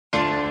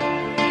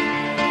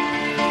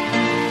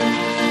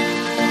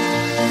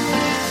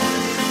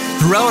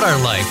Throughout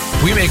our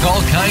life, we make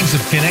all kinds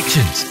of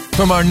connections,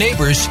 from our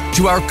neighbors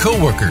to our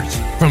coworkers,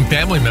 from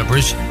family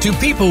members to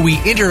people we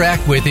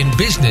interact with in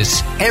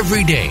business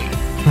every day.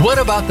 What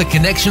about the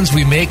connections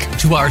we make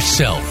to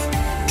ourselves?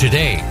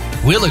 Today,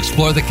 we'll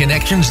explore the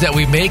connections that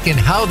we make and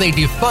how they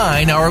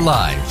define our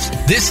lives.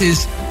 This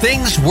is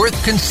Things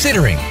Worth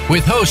Considering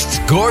with hosts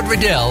Gord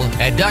Riddell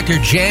and Dr.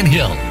 Jan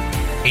Hill.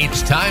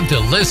 It's time to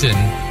listen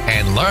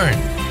and learn.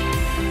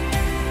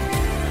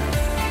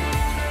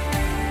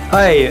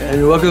 Hi,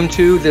 and welcome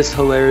to this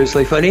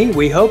hilariously funny,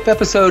 we hope,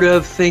 episode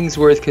of Things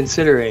Worth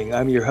Considering.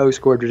 I'm your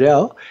host, Gord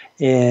Riddell,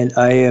 and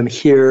I am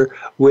here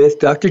with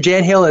Dr.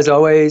 Jan Hill, as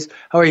always.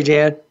 How are you,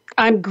 Jan?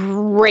 I'm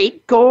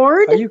great,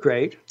 Gord. Are you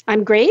great?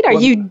 I'm great. Are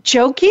you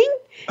joking?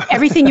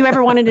 Everything you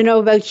ever wanted to know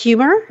about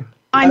humor?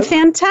 I'm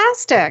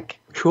fantastic.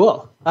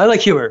 Cool. I like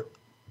humor.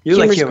 You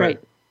like humor. Great.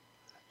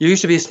 You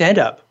used to be a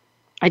stand-up.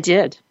 I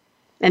did.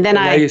 And then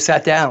now you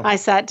sat down. I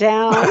sat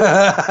down.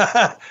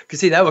 Could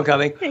see that one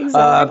coming.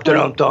 Exactly.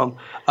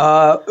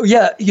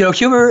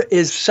 Humor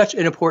is such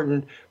an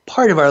important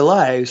part of our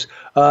lives.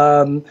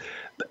 Now,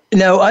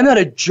 I'm not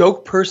a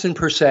joke person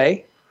per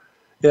se.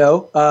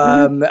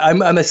 I'm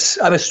a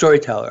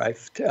storyteller.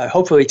 I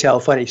hopefully tell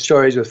funny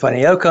stories with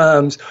funny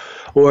outcomes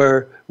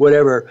or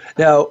whatever.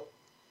 Now,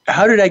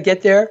 how did I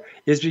get there?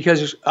 Is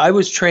because I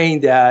was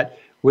trained that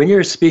when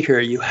you're a speaker,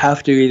 you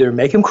have to either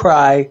make them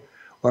cry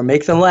or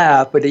make them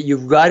laugh, but that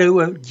you've got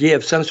to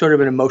give some sort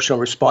of an emotional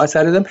response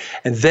out of them,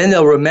 and then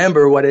they'll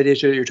remember what it is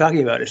that you're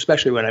talking about,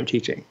 especially when I'm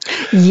teaching.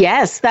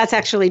 Yes, that's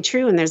actually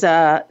true, and there's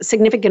a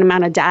significant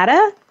amount of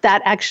data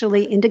that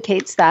actually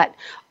indicates that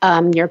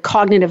your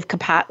cognitive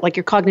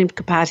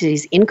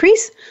capacities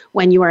increase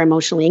when you are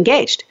emotionally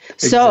engaged.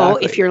 So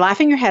Exactly. if you're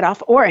laughing your head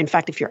off, or in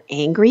fact, if you're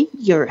angry,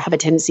 you have a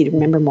tendency to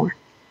remember more.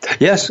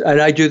 Yes,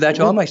 and I do that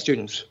to all my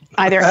students.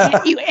 Either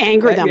you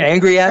anger them,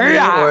 angry at me,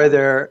 or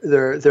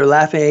they're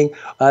laughing.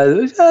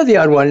 The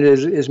odd one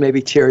is maybe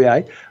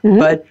teary-eyed,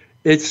 but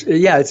it's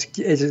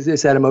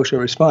that emotional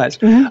response.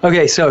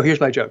 Okay, so here's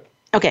my joke.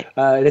 Okay,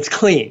 and it's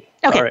clean.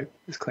 Okay, all right,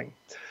 it's clean.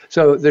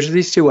 So there's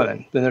these two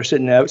women, and they're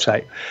sitting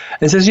outside,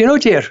 and it says,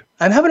 dear,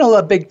 I'm having a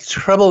lot of big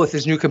trouble with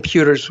this new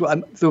computers,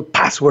 the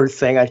password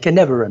thing. I can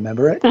never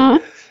remember it.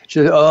 She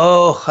says,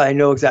 I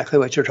know exactly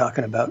what you're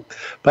talking about,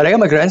 but I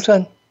got my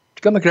grandson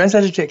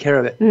to take care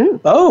of it.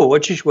 Oh,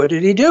 what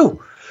did he do?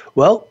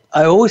 Well,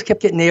 I always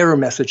kept getting error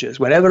messages.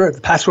 Whenever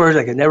the passwords,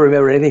 I could never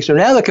remember anything. So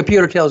now the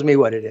computer tells me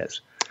what it is.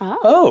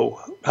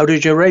 Oh, how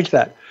did you arrange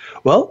that?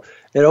 Well,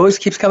 it always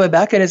keeps coming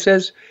back and it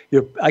says,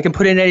 I can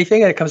put in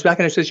anything and it comes back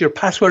and it says, your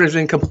password is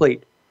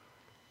incomplete.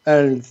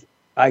 And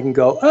I can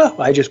go,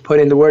 I just put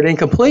in the word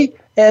incomplete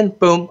and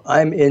boom,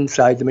 I'm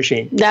inside the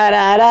machine. Da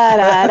da da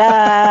da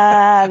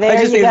da. There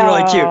I just think it's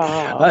really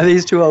cute.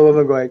 These two old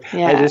women going,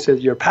 I just said,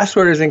 your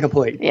password is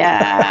incomplete.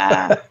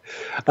 Yeah.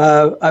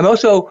 I'm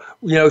also,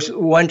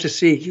 one to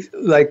see,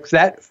 like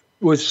that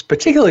was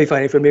particularly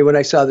funny for me when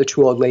I saw the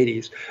two old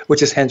ladies,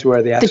 which is hence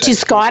where the accent. The two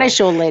Scottish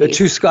old ladies. The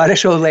two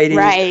Scottish old ladies.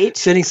 Right.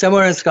 Sitting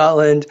somewhere in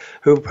Scotland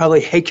who probably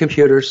hate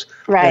computers.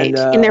 Right.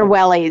 And, in their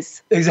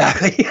wellies.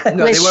 Exactly.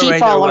 No, with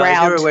sheep all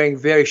around. They were wearing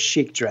very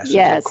chic dresses,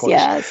 yes, of course.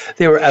 Yes.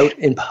 They were out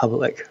in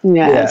public.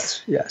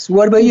 Yes. Yes.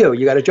 What about you?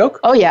 You got a joke?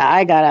 Oh, yeah.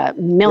 I got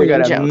a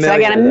million jokes. I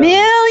got a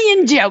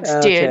million jokes,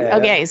 dude.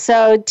 Okay.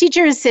 So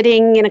teacher is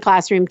sitting in a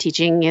classroom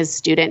teaching his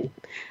student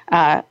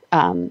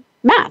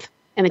math.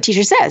 And the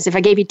teacher says, if I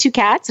gave you 2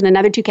 cats and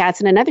another 2 cats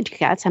and another 2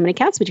 cats, how many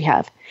cats would you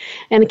have?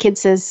 And the kid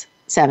says,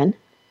 7.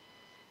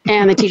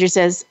 And the teacher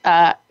says,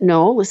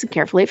 no, listen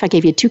carefully. If I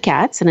gave you 2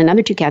 cats and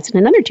another 2 cats and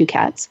another 2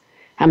 cats,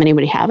 how many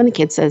would you have? And the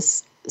kid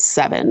says,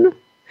 7.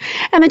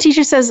 And the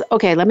teacher says,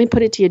 okay, let me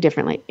put it to you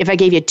differently. If I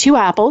gave you 2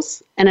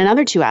 apples and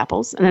another 2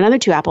 apples and another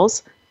 2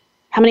 apples,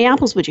 how many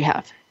apples would you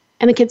have?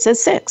 And the kid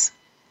says 6.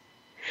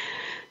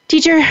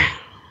 Teacher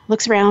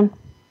looks around,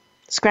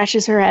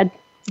 scratches her head,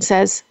 and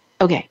says,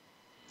 okay.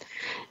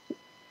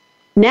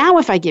 Now,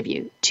 if I give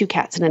you 2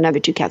 cats and another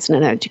 2 cats and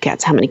another 2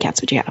 cats, how many cats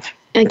would you have?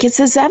 And the kid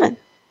says 7.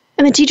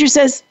 And the teacher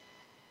says,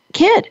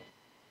 kid,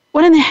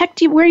 what in the heck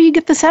where do you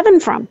get the 7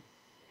 from?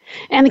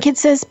 And the kid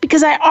says,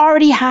 because I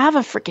already have a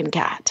freaking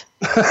cat.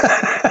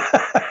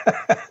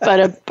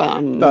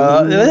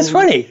 That's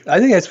funny. I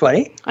think that's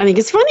funny. I think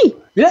it's funny.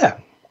 Yeah.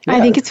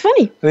 I think it's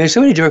funny. I mean, there's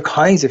so many different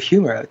kinds of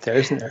humor out there,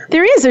 isn't there?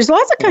 There is. There's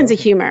lots of kinds of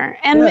humor.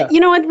 And,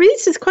 it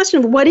raises this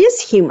question of what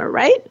is humor,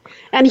 right?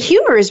 And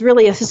humor is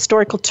really a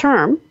historical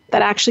term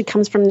that actually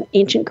comes from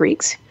ancient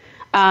Greeks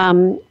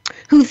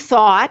who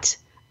thought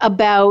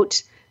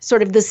about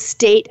sort of the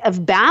state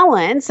of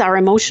balance, our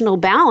emotional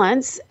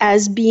balance,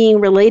 as being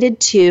related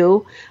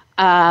to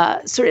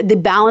sort of the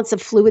balance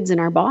of fluids in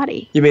our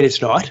body. You mean it's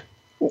not?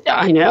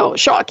 I know,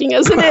 shocking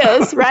as it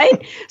is,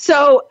 right?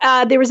 So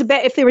if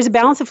there was a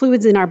balance of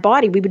fluids in our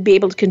body, we would be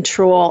able to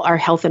control our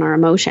health and our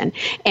emotion.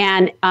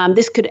 And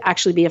this could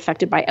actually be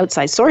affected by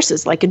outside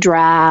sources, like a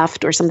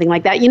draft or something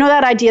like that. You know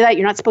that idea that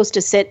you're not supposed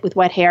to sit with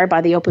wet hair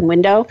by the open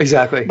window?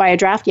 Exactly. By a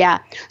draft? Yeah.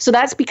 So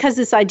that's because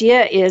this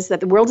idea is that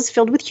the world is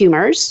filled with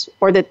humors,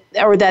 or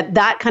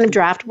that kind of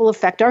draft will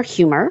affect our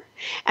humor.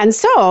 And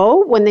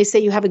so when they say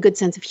you have a good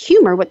sense of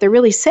humor, what they're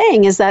really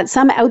saying is that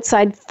some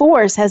outside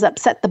force has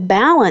upset the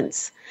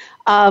balance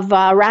of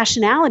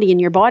rationality in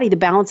your body, the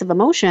balance of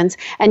emotions,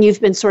 and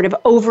you've been sort of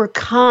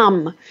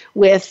overcome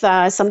with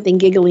something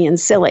giggly and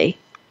silly,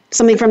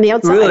 something from the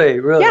outside.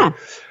 Really? Yeah.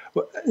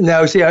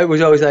 Now, see, I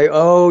was always like,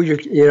 oh,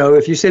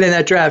 if you sit in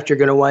that draft, you're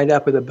going to wind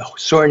up with a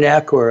sore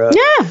neck or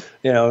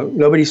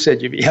nobody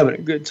said you'd be having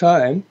a good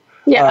time.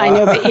 Yeah, I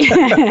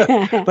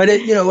know.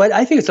 But you know what?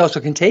 I think it's also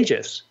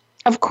contagious.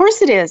 Of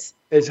course it is.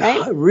 It's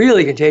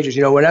really contagious.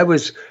 When I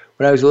was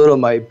little,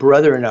 my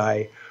brother and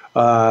I,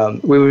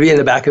 we would be in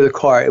the back of the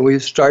car and we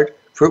would start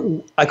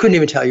I couldn't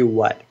even tell you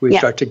what. We'd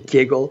start to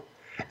giggle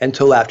and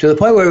to laugh to the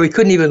point where we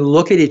couldn't even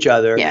look at each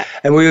other. Yeah.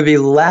 And we would be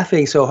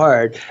laughing so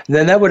hard. And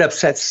then that would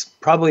upset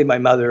probably my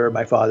mother or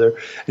my father.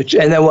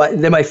 And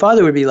then my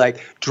father would be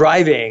like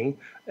driving.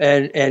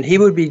 And he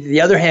would be,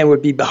 the other hand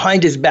would be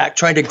behind his back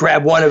trying to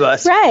grab one of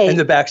us in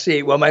the back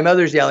seat while my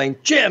mother's yelling,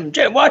 Jim,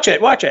 watch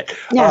it.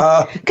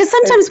 Yeah. Because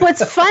sometimes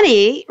what's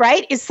funny,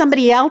 right, is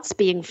somebody else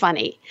being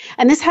funny.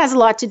 And this has a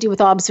lot to do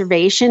with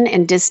observation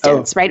and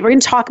distance, right? We're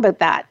going to talk about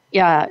that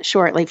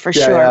shortly for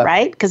sure,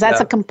 right? Because that's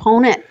a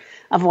component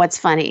of what's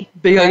funny.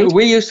 Because right?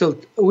 we used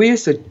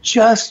to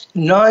just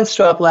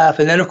nonstop laugh.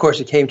 And then, of course,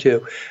 it came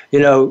to,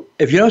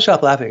 if you don't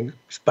stop laughing,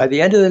 by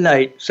the end of the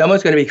night,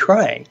 someone's going to be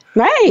crying.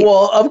 Right.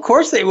 Well, of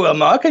course they will,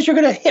 Ma, because you're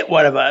going to hit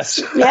one of us.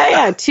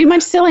 Yeah. Too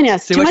much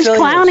silliness. Too much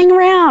clowning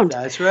around.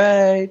 That's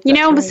right.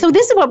 So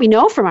this is what we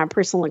know from our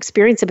personal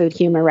experience about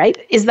humor, right?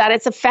 Is that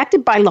it's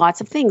affected by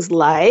lots of things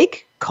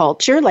like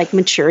culture, like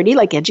maturity,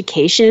 like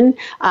education,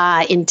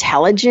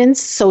 intelligence,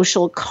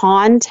 social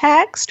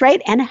context,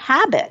 right? And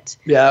habit,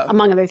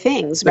 among other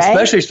things, right?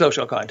 Especially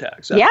social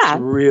context. That's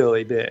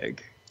really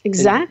big.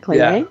 Exactly,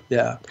 right?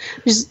 Yeah.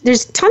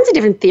 There's tons of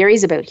different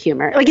theories about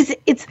humor. Like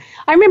it's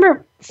I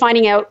remember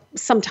finding out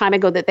some time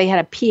ago that they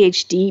had a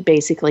PhD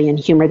basically in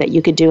humor that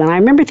you could do. And I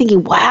remember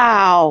thinking,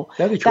 wow,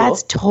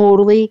 that's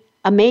totally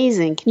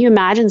amazing. Can you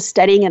imagine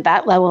studying at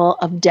that level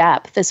of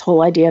depth, this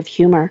whole idea of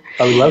humor?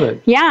 I would love it.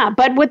 Yeah,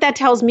 but what that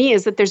tells me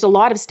is that there's a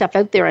lot of stuff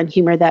out there on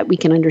humor that we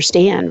can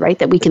understand, right?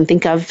 That we can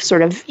think of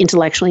sort of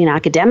intellectually and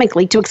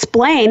academically to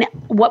explain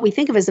what we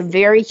think of as a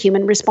very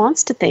human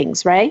response to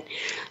things, right?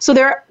 So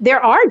there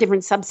are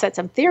different subsets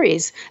of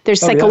theories.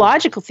 There's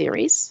psychological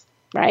theories,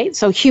 right?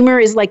 So humor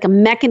is like a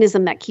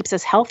mechanism that keeps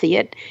us healthy.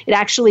 It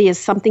actually is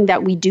something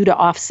that we do to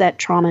offset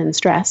trauma and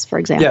stress, for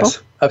example.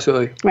 Yes,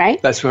 absolutely.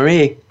 Right? That's for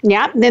me.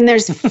 Yeah. Then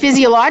there's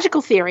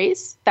physiological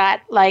theories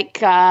that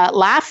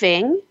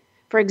laughing,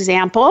 for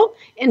example,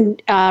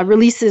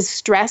 releases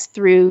stress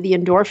through the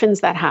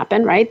endorphins that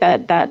happen, right,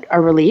 that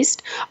are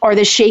released. Or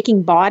the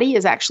shaking body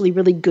is actually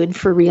really good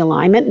for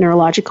realignment,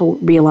 neurological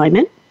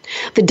realignment.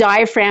 The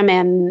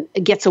diaphragm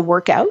gets a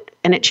workout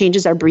and it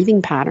changes our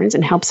breathing patterns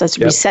and helps us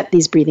reset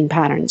these breathing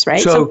patterns, right?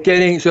 So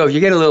if you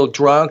get a little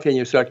drunk and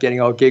you start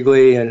getting all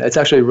giggly, and it's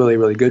actually really,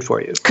 really good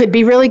for you. Could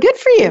be really good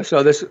for you.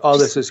 So this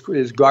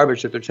is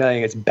garbage that they're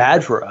saying it's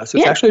bad for us.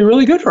 It's actually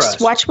really good for us.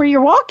 Just watch where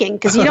you're walking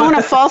because you don't want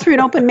to fall through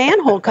an open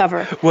manhole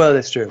cover. Well,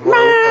 that's true.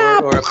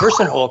 Or a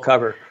person hole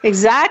cover.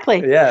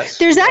 Exactly. Yes.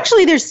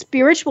 There's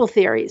spiritual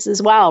theories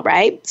as well,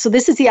 right? So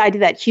this is the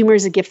idea that humor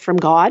is a gift from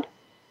God.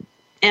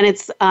 And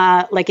it's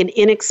like an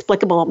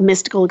inexplicable,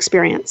 mystical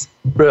experience.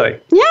 Really?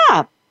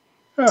 Yeah.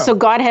 Oh. So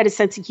God had a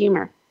sense of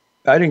humor.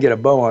 I didn't get a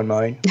bow on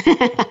mine.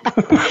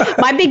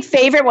 My big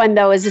favorite one,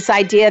 though, is this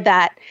idea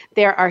that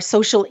there are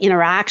social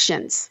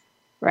interactions,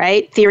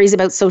 right? Theories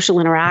about social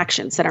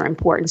interactions that are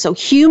important. So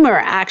humor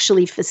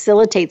actually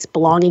facilitates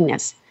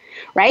belongingness,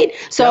 right?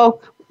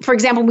 So, for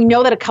example, we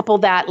know that a couple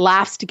that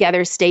laughs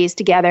together stays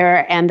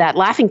together, and that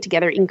laughing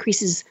together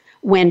increases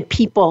when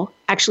people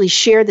actually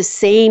share the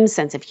same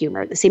sense of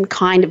humor, the same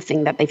kind of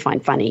thing that they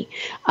find funny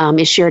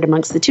is shared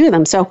amongst the two of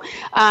them. So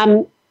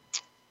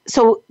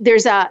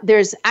there's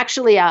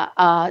actually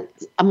a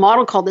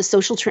model called the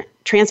social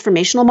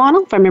transformational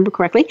model, if I remember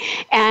correctly.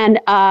 And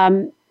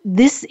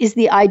this is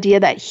the idea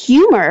that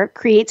humor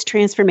creates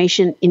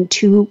transformation in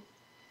two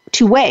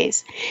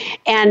ways.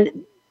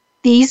 And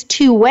these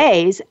two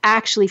ways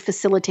actually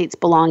facilitates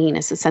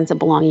belongingness, a sense of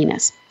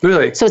belongingness.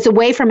 Really? So it's a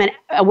way for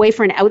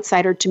an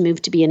outsider to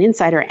move to be an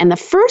insider. And the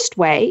first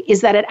way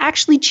is that it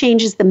actually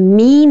changes the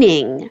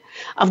meaning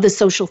of the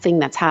social thing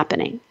that's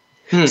happening.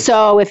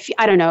 So if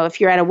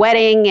you're at a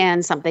wedding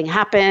and something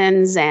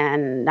happens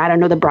and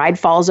the bride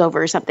falls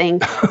over or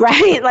something,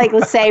 right? Like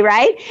let's say,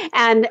 right?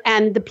 And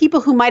the people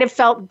who might have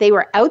felt they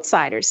were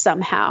outsiders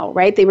somehow,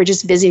 right? They were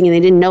just visiting and they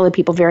didn't know the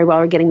people very well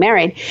or getting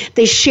married.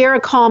 They share a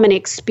common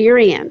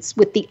experience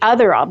with the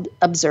other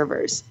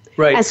observers.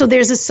 Right. And so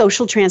there's a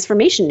social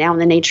transformation now in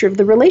the nature of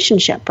the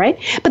relationship, right?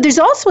 But there's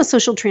also a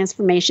social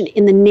transformation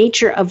in the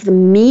nature of the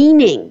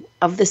meaning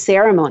of the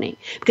ceremony.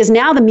 Because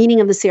now the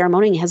meaning of the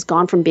ceremony has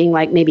gone from being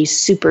like maybe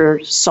super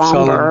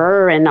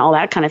somber and all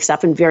that kind of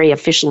stuff and very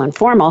official and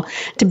formal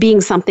to being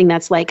something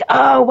that's like,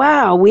 oh,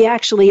 wow, we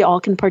actually all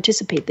can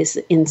participate this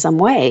in some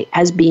way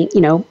as being,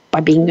 by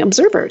being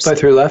observers. By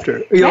through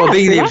laughter.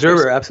 Being the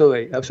observer,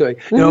 absolutely.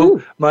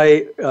 Mm-hmm.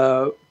 My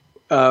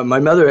my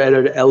mother at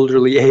an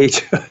elderly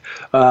age,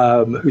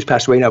 who's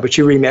passed away now, but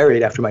she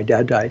remarried after my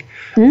dad died.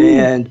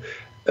 And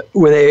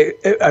when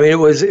it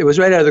was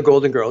right out of the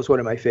Golden Girls, one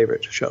of my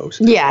favorite shows.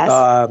 Yes.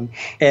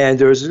 And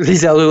there was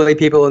these elderly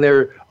people, and they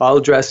were all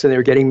dressed, and they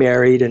were getting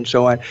married, and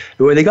so on.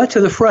 And when they got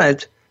to the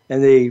front,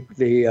 and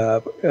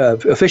the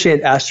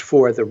officiant asked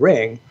for the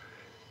ring,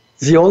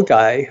 the old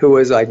guy, who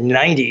was like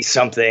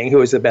 90-something, who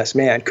was the best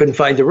man, couldn't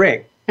find the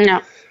ring.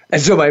 No. And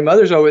so my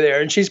mother's over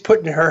there, and she's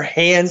putting her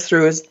hands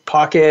through his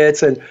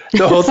pockets and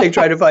the whole thing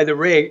trying to find the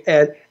ring.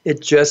 And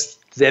it just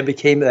then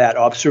became that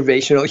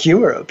observational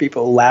humor of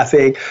people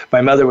laughing.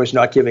 My mother was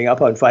not giving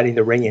up on finding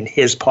the ring in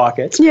his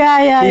pockets.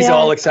 He's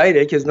all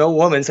excited because no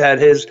woman's had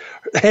his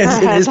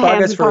hands in his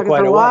pockets for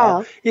quite a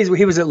while.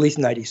 He was at least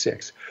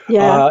 96.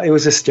 It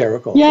was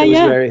hysterical. It was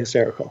very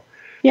hysterical.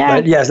 Yeah.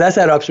 But yes, that's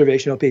that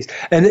observational piece.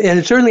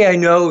 And certainly I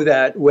know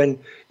that when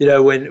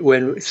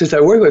since I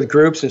work with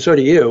groups, and so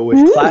do you,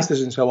 with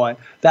classes and so on,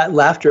 that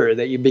laughter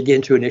that you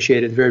begin to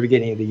initiate at the very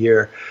beginning of the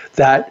year,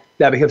 that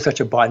becomes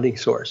such a bonding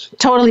source.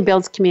 Totally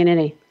builds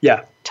community.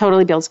 Yeah.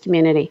 Totally builds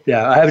community.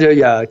 Yeah, I have to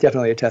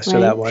definitely attest to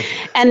that one.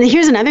 And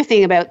here's another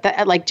thing about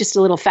that, like just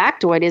a little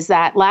factoid, is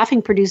that laughing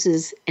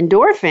produces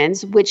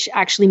endorphins, which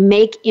actually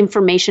make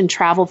information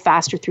travel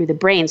faster through the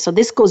brain. So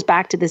this goes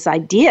back to this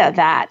idea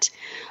that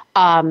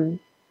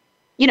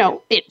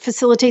it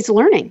facilitates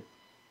learning.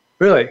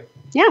 Really?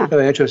 Yeah.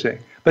 Really interesting.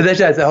 But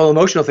that's the whole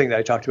emotional thing that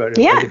I talked about at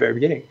the very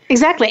beginning.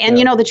 Exactly. And,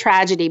 the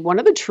tragedy, one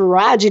of the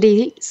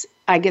tragedies,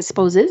 I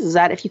suppose, is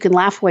that if you can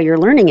laugh while you're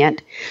learning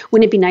it,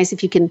 wouldn't it be nice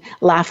if you can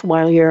laugh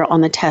while you're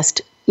on the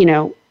test,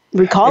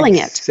 recalling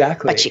it?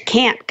 Exactly. But you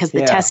can't because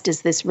the test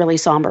is this really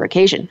somber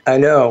occasion. I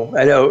know.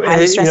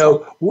 Highly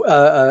stressful.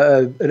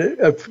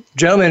 A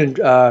gentleman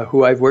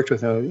who I've worked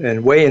with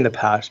and way in the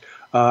past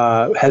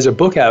has a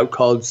book out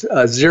called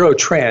Zero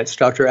Trance,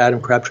 Dr.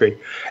 Adam Crabtree.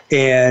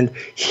 And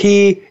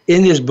he,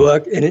 in this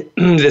book, and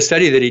the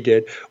study that he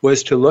did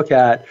was to look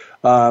at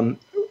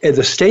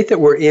the state that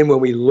we're in when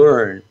we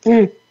learn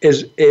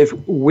is if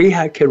we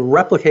can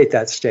replicate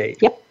that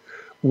state,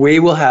 we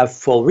will have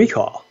full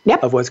recall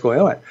of what's going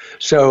on.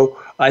 So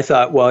I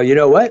thought, well, you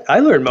know what? I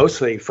learned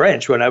mostly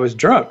French when I was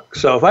drunk.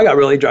 So if I got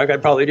really drunk,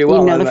 I'd probably do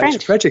well on my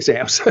French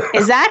exams.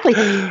 Exactly.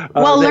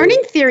 Well,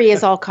 learning theory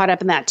is all caught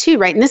up in that too,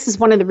 right? And this is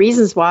one of the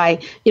reasons why,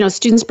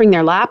 students bring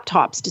their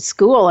laptops to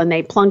school and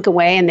they plunk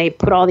away and they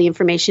put all the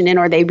information in,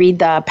 or they read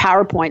the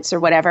PowerPoints or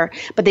whatever,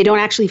 but they don't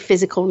actually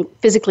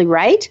physically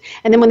write.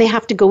 And then when they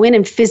have to go in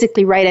and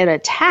physically write out a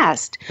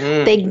test,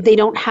 they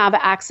don't have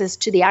access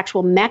to the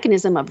actual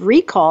mechanism of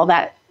recall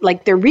that,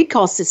 like, their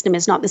recall system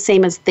is not the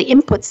same as the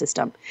input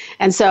system.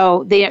 And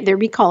so their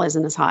recall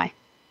isn't as high.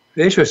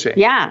 Interesting.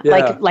 Yeah.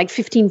 Like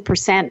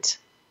 15%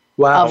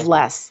 of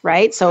less,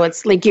 right? So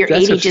it's like your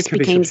 80 just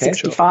became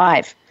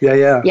 65.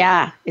 Yeah.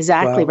 Yeah,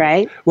 exactly,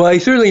 right? Well, I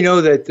certainly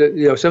know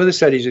that some of the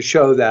studies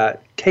show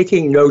that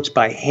taking notes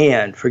by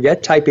hand,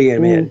 forget typing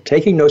them in,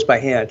 taking notes by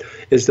hand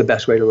is the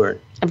best way to learn.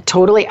 I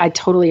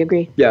totally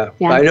agree. Yeah.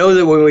 I know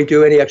that when we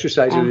do any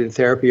exercises in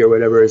therapy or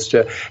whatever, it's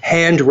to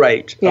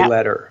handwrite a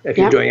letter. If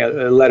you're doing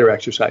a letter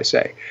exercise,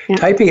 say.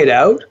 Typing it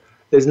out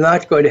is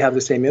not going to have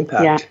the same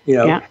impact,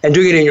 and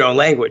doing it in your own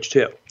language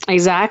too.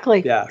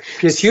 Exactly. Yeah.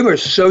 Because humor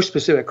is so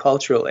specific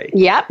culturally.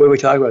 Yeah. When we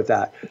talk about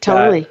that.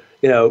 Totally.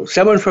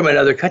 Someone from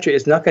another country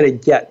is not going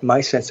to get my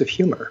sense of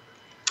humor.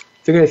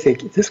 They're going to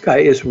think, this guy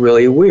is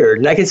really weird.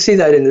 And I can see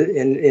that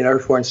in our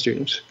foreign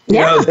students,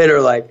 that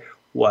are like,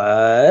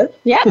 what?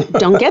 Yeah,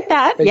 don't get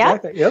that.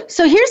 Exactly. Yeah. Yep.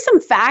 So here's some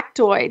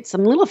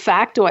little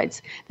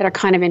factoids that are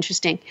kind of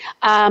interesting.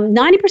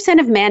 90%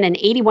 of men and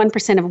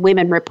 81% of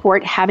women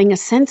report having a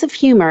sense of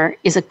humor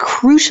is a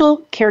crucial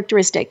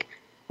characteristic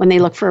when they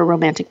look for a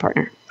romantic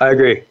partner. I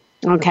agree.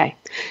 Okay.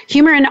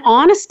 Humor and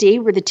honesty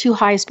were the two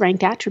highest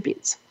ranked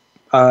attributes.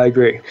 I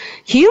agree.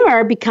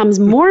 Humor becomes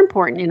more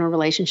important in a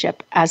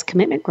relationship as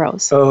commitment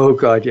grows. Oh,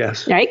 God,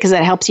 yes. Right? Because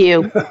it helps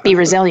you be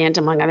resilient,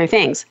 among other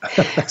things.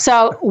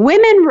 So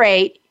women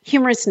rate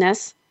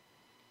humorousness,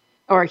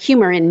 or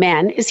humor in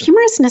men. Is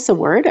humorousness a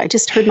word? I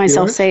just heard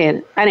myself say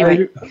it.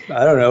 Anyway.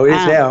 I don't know. It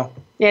is now.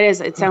 It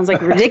is. It sounds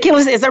like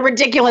ridiculous. It's a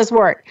ridiculous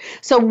word.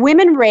 So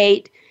women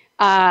rate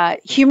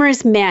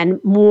humorous men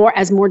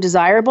more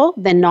desirable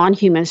than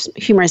non-humorous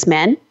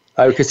men.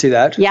 I could see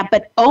that. Yeah,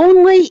 but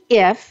only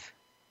if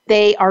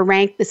they are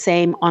ranked the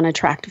same on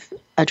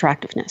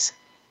attractiveness.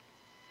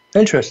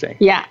 Interesting.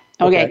 Yeah.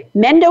 Okay.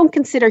 Men don't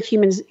consider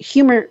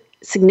humor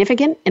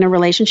significant in a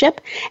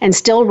relationship and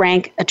still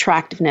rank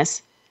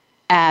attractiveness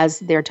as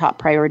their top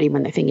priority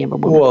when they're thinking of a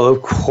woman. Well,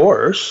 of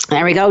course.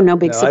 There we go. No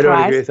big surprise. I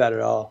don't agree with that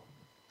at all.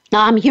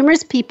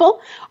 Humorous people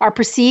are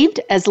perceived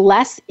as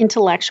less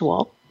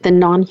intellectual than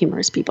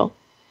non-humorous people.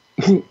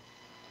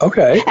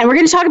 Okay. And we're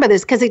going to talk about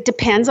this because it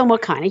depends on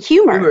what kind of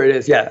humor. Humor it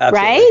is, yeah, absolutely.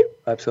 Right?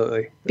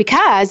 Absolutely.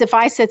 Because if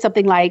I said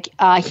something like,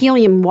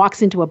 Helium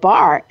walks into a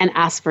bar and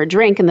asks for a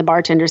drink, and the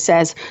bartender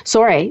says,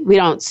 sorry, we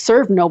don't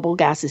serve noble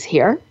gases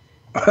here.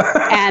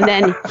 And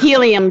then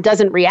Helium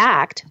doesn't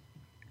react.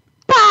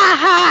 Bah,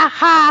 ha,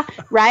 ha,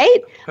 right?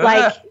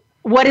 Like,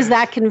 what does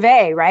that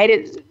convey,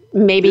 right?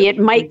 maybe it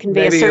might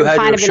convey a certain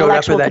kind of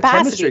intellectual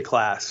capacity. Chemistry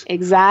class.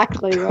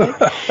 Exactly, right?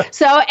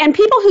 And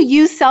people who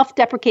use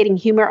self-deprecating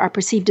humor are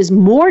perceived as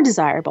more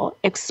desirable,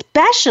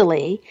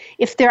 especially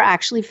if they're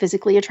actually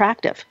physically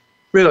attractive.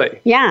 Really?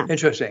 Yeah.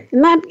 Interesting.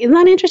 Isn't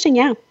that interesting?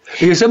 Yeah.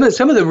 Because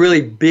some of the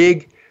really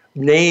big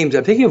names,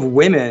 I'm thinking of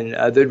women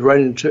that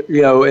run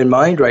in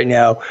mind right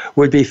now,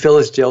 would be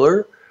Phyllis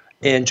Diller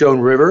and Joan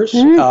Rivers.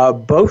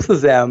 Both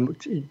of them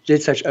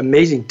did such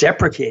amazing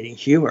deprecating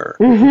humor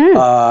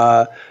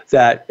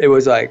that it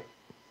was like,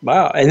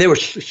 wow. And they were,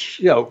 huge,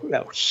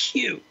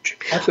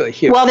 absolutely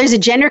huge. Well, there's a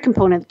gender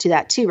component to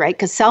that too, right?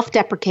 Because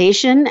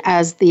self-deprecation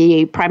as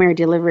the primary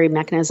delivery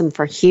mechanism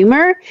for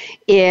humor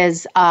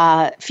is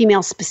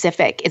female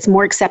specific. It's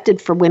more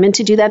accepted for women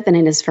to do that than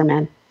it is for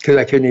men. Because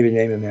I couldn't even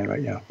name a man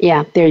right now.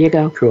 Yeah, there you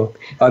go. Cool.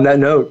 On that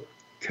note,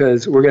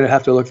 because we're going to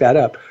have to look that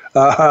up.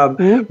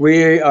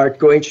 We are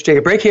going to take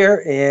a break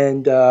here,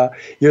 and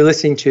you're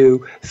listening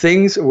to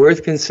Things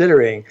Worth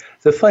Considering,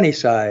 the funny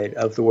side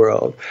of the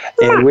world.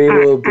 And we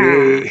will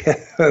be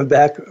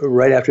back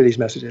right after these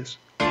messages.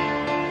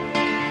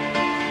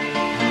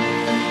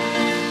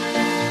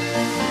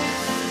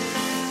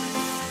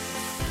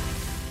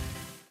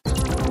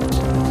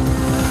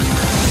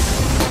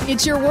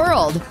 It's your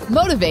world.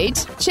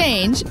 Motivate,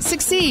 change,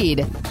 succeed.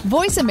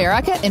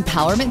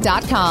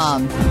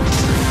 VoiceAmericaEmpowerment.com.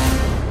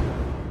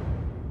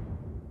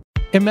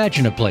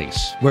 Imagine a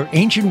place where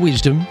ancient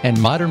wisdom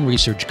and modern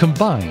research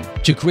combine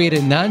to create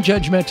a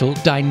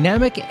non-judgmental,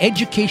 dynamic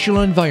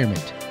educational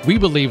environment. We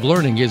believe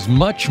learning is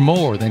much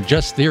more than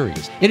just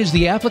theories. It is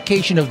the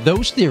application of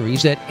those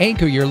theories that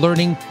anchor your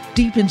learning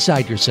deep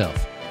inside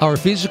yourself. Our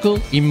physical,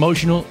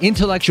 emotional,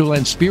 intellectual,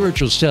 and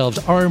spiritual selves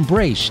are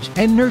embraced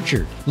and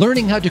nurtured,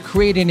 learning how to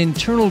create an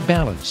internal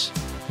balance.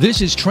 This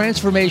is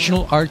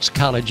Transformational Arts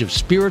College of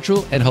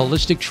Spiritual and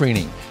Holistic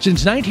Training.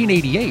 Since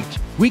 1988,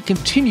 we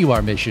continue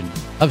our mission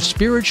of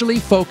spiritually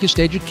focused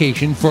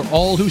education for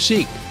all who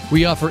seek.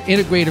 We offer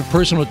integrative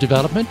personal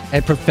development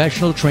and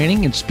professional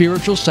training in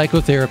spiritual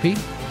psychotherapy,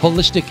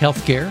 holistic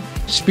healthcare,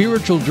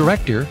 spiritual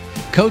director,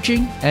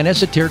 coaching, and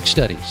esoteric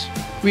studies.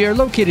 We are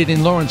located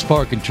in Lawrence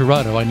Park in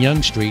Toronto on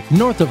Yonge Street,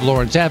 north of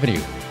Lawrence Avenue.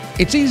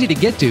 It's easy to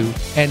get to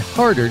and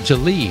harder to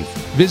leave.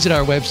 Visit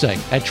our website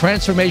at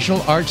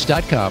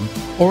transformationalarts.com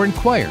or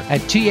inquire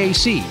at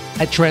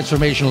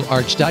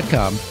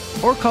TAC@transformationalarts.com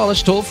or call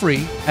us toll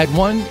free at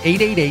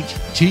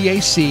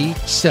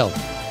 1-888-TAC-SELF.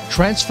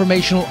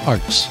 Transformational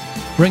Arts,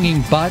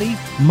 bringing body,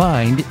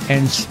 mind,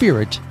 and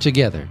spirit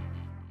together.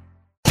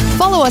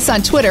 Follow us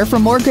on Twitter for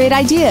more great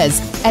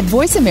ideas at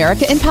Voice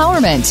America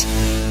Empowerment.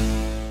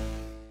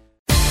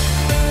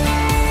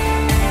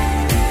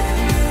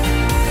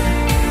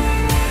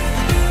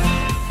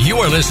 You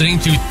are listening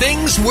to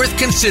Things Worth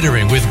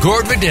Considering with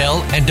Gord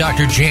Riddell and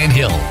Dr. Jan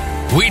Hill.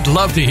 We'd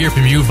love to hear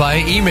from you via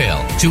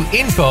email to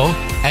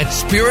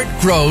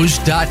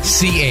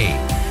info@spiritgrows.ca.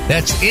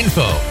 That's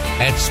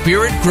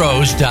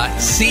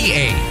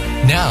info@spiritgrows.ca.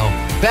 Now,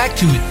 back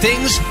to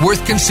Things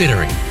Worth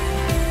Considering.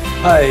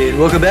 Hi,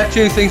 welcome back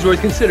to Things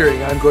Worth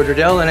Considering. I'm Gord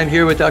Riddell, and I'm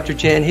here with Dr.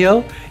 Jan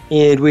Hill,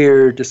 and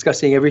we're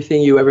discussing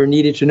everything you ever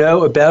needed to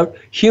know about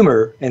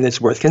humor, and it's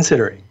worth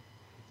considering.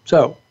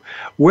 So,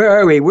 where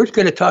are we? We're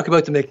going to talk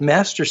about the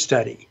McMaster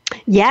study.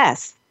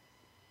 Yes.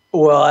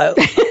 Well,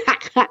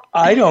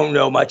 I don't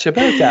know much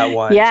about that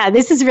one. Yeah,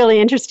 this is really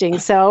interesting.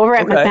 So over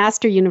at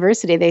McMaster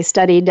University, they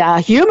studied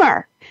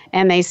humor,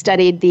 and they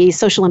studied the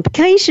social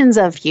implications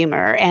of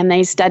humor, and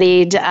they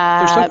studied...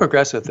 They're so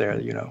progressive there,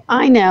 you know.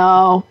 I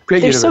know.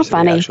 Great They're university, so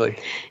funny. Actually.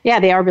 Yeah,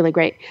 they are really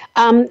great.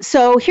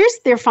 So here's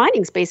their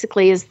findings,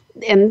 basically,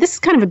 and this is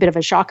kind of a bit of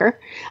a shocker.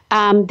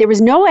 There was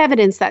no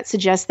evidence that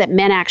suggests that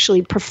men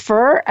actually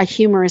prefer a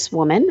humorous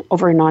woman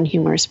over a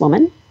non-humorous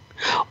woman,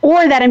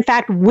 or that, in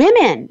fact,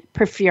 women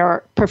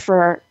prefer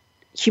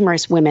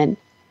humorous women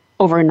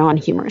over a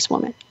non-humorous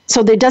woman.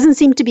 So there doesn't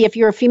seem to be, if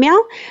you're a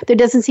female, there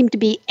doesn't seem to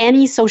be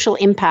any social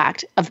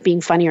impact of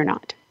being funny or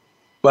not.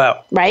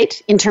 Wow. Right?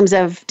 In terms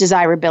of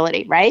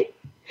desirability, right?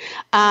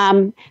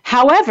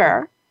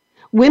 However,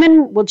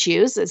 women will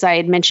choose, as I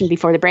had mentioned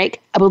before the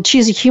break, will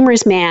choose a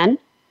humorous man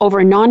over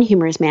a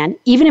non-humorous man,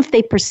 even if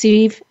they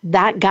perceive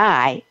that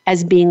guy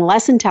as being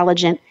less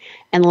intelligent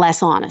and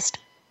less honest.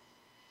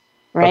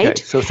 Right?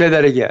 Okay, so say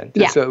that again,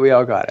 just so we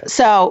all got it.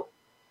 So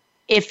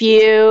if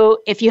you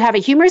have a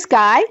humorous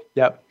guy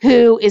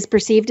who is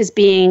perceived as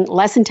being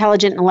less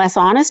intelligent and less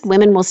honest,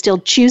 women will still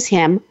choose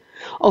him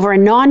over a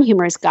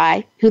non-humorous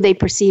guy who they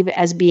perceive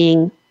as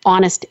being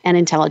honest and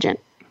intelligent.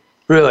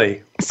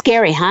 Really?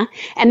 Scary, huh?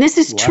 And this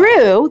is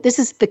true. This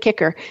is the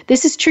kicker.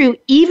 This is true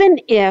even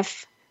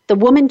if the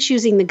woman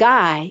choosing the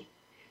guy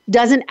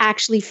doesn't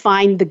actually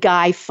find the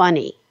guy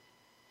funny.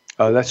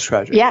 Oh, that's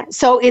tragic. Yeah.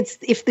 So it's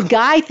if the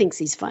guy thinks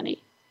he's funny.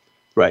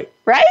 Right.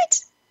 Right?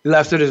 He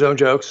laughs at his own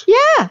jokes.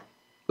 Yeah.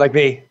 Like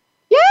me.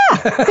 Yeah.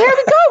 There we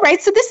go.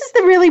 Right. So this is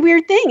the really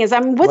weird thing is,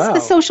 what's the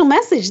social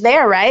message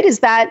there, right? Is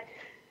that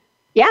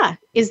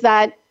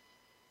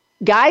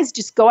guys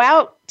just go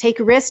out, take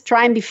a risk,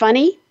 try and be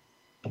funny,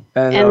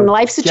 and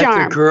life's a charm.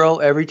 Get the girl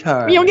every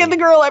time. You'll get the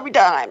girl every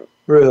time.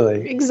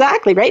 Really?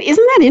 Exactly, right?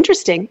 Isn't that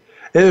interesting?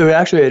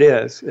 Actually, it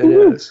is. It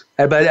is.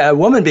 But a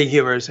woman being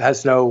humorous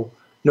has no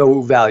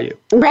value.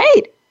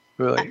 Right.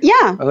 Really?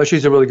 Yeah. Unless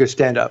she's a really good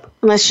stand-up.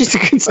 Unless she's a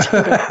good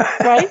stand-up,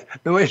 right?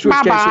 Which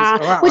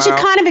it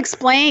kind of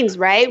explains,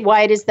 right,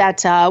 why it is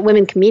that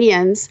women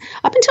comedians,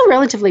 up until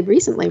relatively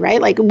recently, right,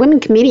 like women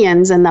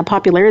comedians and the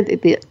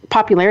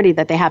popularity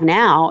that they have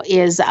now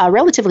is a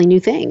relatively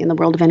new thing in the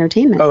world of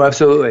entertainment. Oh,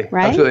 absolutely.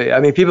 Right? Absolutely. I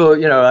mean, people,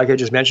 like I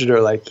just mentioned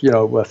her, like,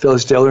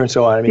 Phyllis Diller and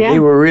so on. I mean, they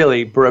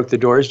really broke the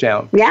doors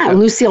down. Yeah,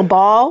 Lucille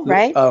Ball,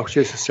 right? Oh, she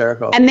was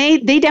hysterical. And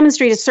they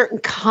demonstrate a certain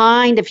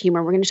kind of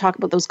humor. We're going to talk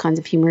about those kinds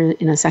of humor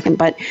in a second,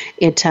 but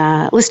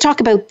let's talk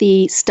about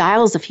the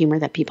styles of humor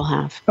that people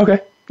have. Okay.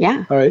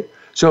 Yeah. All right.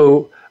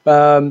 So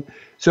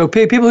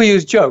people who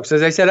use jokes,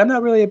 as I said, I'm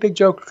not really a big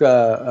joke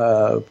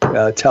teller.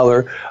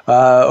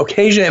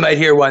 Occasionally I might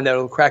hear one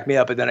that'll crack me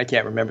up, but then I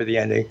can't remember the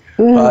ending.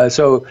 Mm-hmm.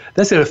 So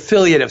that's an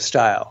affiliative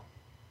style,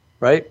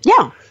 right?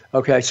 Yeah.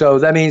 Okay, so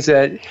that means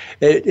that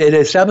it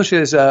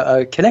establishes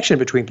a connection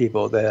between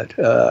people. That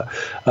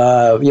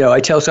I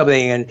tell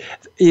something, and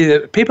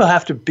either people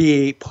have to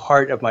be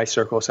part of my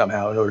circle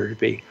somehow in order to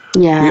be,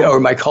 or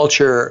my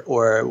culture,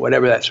 or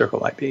whatever that circle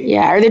might be.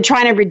 Yeah, or they're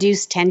trying to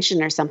reduce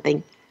tension or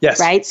something. Yes.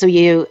 Right. So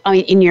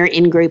in your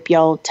in-group,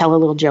 you'll tell a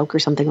little joke or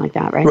something like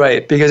that, right?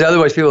 Right, because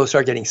otherwise people will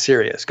start getting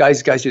serious.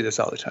 Guys do this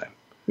all the time.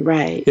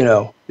 Right.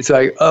 It's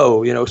like,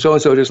 so and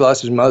so just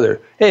lost his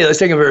mother. Hey, let's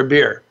take him for a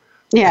beer.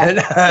 Yeah. And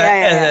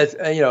that's,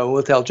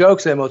 we'll tell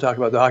jokes, and we'll talk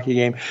about the hockey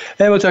game,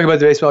 and we'll talk about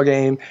the baseball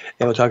game,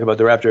 and we'll talk about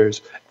the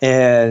Raptors.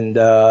 And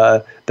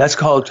that's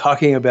called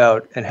talking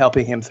about and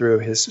helping him through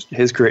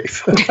his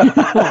grief.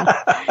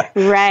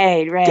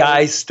 Right.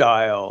 Guy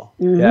style.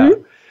 Mm-hmm. Yeah.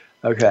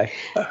 Okay.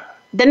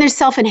 Then there's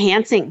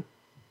self-enhancing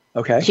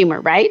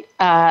humor, right?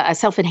 A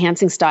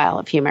self-enhancing style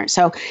of humor.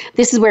 So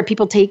this is where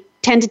people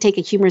tend to take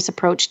a humorous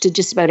approach to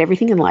just about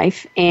everything in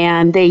life,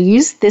 and they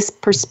use this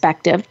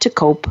perspective to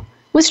cope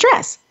with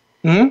stress.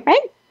 Mm-hmm.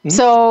 Right? Mm-hmm.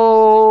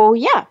 So,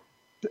 yeah.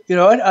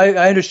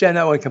 I understand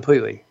that one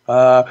completely.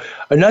 Not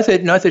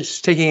that it's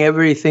taking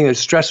everything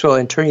that's stressful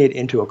and turning it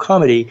into a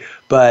comedy,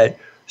 but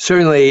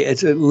certainly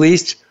it's at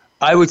least,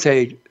 I would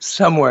say,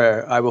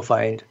 somewhere I will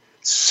find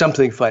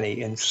something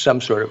funny in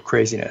some sort of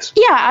craziness.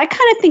 Yeah, I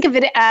kind of think of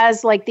it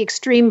as like the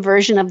extreme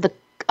version of the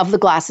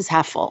glass is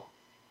half full.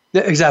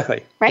 Yeah,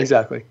 exactly. Right?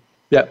 Exactly.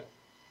 Yep.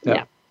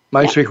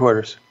 Mine's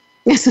 3/4.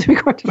 Yes,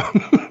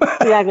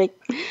 3/4. Exactly.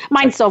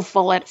 Mine's so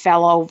full it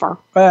fell over.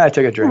 I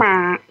took a drink.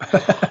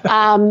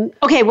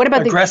 Okay, what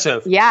about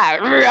aggressive?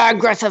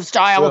 Aggressive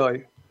style.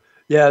 Really?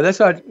 Yeah, that's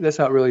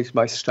not really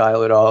my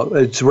style at all.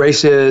 It's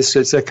racist.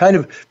 It's a kind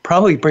of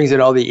probably brings in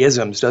all the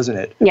isms, doesn't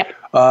it? Yeah.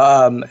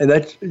 And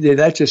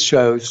that just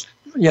shows.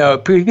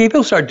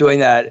 People start doing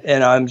that,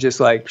 and I'm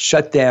just like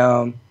shut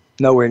down.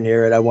 Nowhere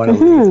near it. I want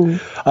to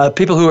leave.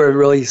 People who are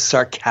really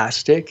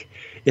sarcastic.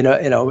 In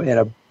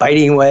a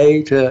biting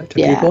way to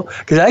people,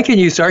 because I can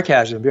use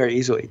sarcasm very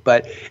easily,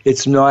 but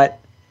it's not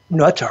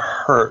to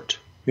hurt,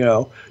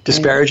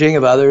 disparaging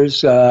of others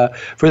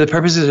for the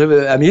purposes of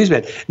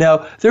amusement.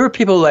 Now there were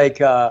people like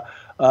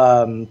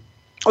Joan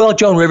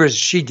Rivers.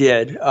 She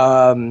did.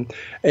 I'm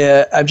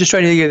just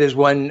trying to think of this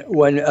one.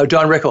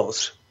 Don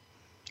Rickles.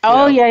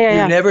 Oh,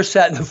 yeah. He never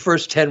sat in the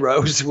first 10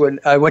 rows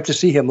when I went to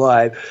see him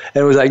live,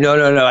 and was like, no,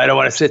 I don't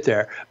want to sit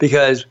there,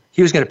 because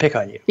he was going to pick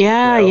on you.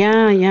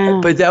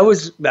 Yeah. But that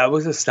was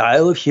a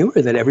style of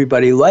humor that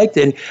everybody liked,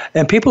 and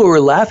people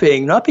were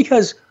laughing not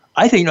because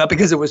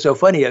it was so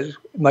funny as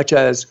much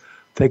as,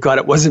 thank God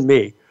it wasn't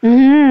me.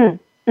 Mm-hmm.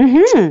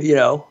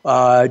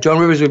 Mm-hmm. Joan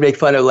Rivers would make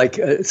fun of like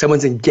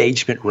someone's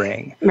engagement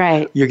ring.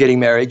 Right. You're getting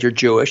married. You're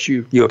Jewish.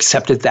 You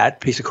accepted that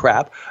piece of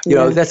crap.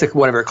 That's like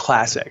one of her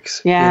classics.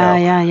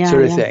 Yeah.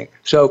 Sort of thing.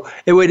 So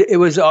it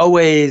was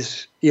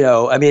always,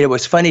 it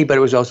was funny, but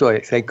it was also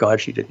like, thank God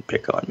she didn't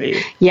pick on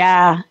me.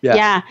 Yeah.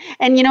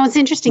 And it's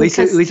interesting.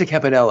 Lisa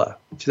Campanella.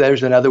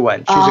 There's another one.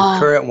 She's a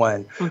current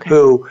one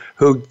who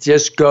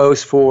just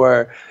goes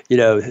for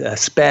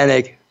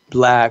Hispanic,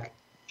 Black,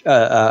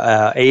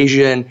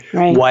 Asian,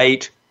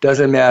 white.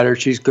 Doesn't matter.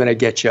 She's going to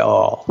get you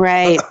all.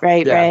 Right.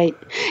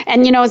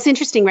 And, it's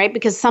interesting, right?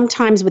 Because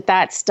sometimes with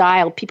that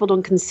style, people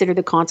don't consider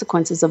the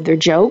consequences of their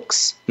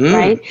jokes,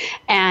 right?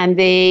 And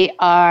the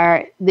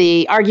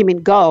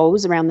argument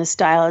goes around this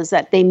style is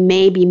that they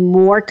may be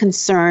more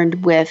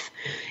concerned with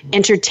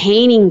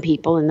entertaining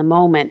people in the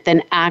moment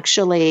than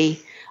actually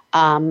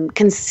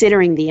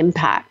considering the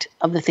impact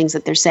of the things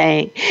that they're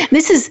saying.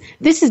 This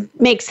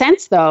makes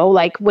sense though,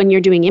 like when you're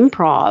doing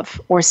improv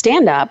or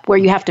stand-up where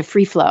you have to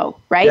free flow,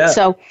 right? Yeah.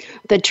 So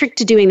the trick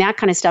to doing that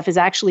kind of stuff is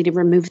actually to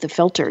remove the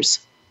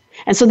filters.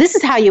 And so this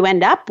is how you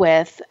end up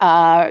with,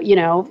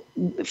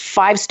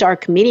 5-star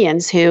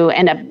comedians who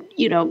end up,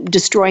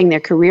 destroying their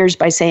careers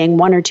by saying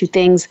one or two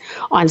things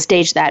on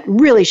stage that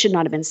really should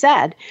not have been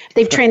said.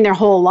 They've trained their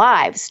whole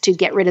lives to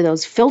get rid of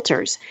those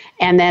filters.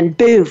 And then,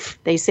 boof,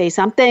 they say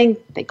something,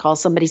 they call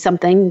somebody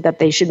something that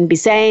they shouldn't be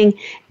saying.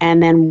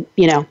 And then,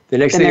 the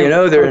next thing you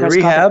know, they're in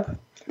rehab.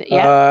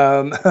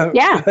 Yeah.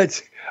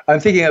 I'm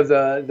thinking of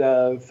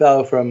the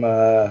fellow from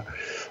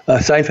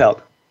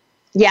Seinfeld.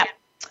 Yep.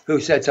 Who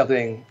said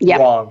something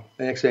wrong.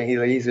 The next thing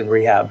he's in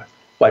rehab.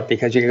 What,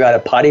 because you got a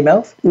potty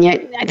mouth? Yeah,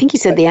 I think he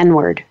said the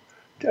N-word.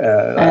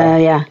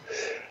 Yeah.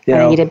 I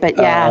think he did, but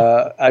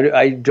yeah.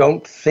 I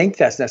don't think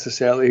that's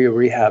necessarily a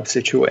rehab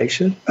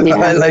situation,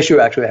 unless you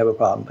actually have a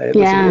problem.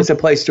 It's a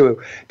place to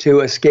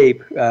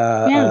escape,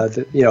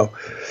 everything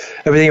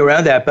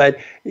around that. But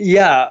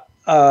the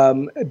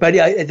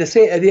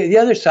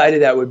other side of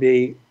that would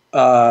be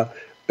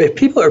if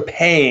people are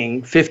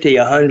paying $50,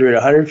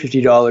 $100,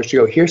 $150 to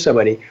go hear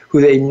somebody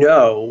who they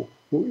know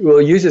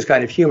will use this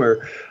kind of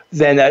humor,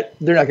 then that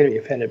they're not going to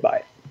be offended by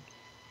it.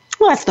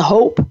 Well, that's the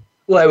hope.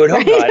 Well, I would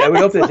hope not. I would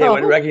hope that they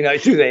would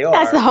recognize who they are.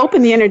 That's the hope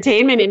in the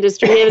entertainment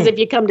industry is if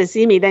you come to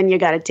see me, then you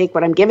got to take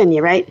what I'm giving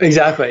you, right?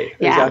 Exactly.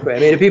 I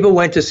mean, if people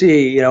went to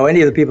see,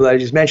 any of the people that I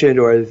just mentioned,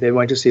 or if they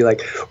went to see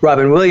like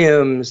Robin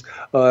Williams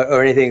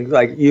or anything,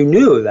 like you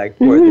knew like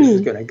where this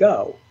is going to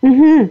go.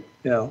 Mm-hmm.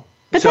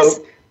 But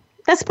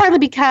that's partly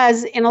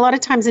because in a lot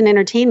of times in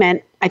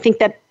entertainment, I think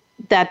that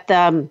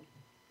the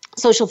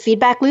social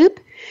feedback loop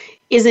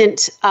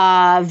isn't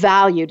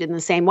valued in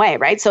the same way,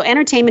 right? So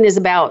entertainment is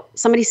about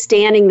somebody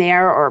standing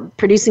there or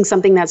producing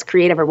something that's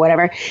creative or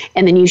whatever,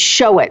 and then you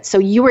show it. So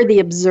you are the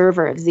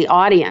observer of the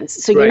audience.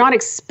 So you're not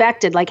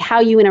expected, like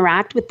how you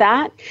interact with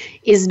that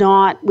is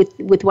not,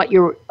 with what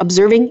you're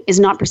observing, is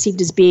not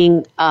perceived as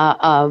being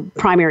of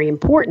primary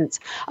importance.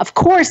 Of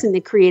course, in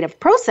the creative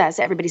process,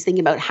 everybody's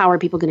thinking about how are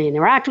people going to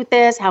interact with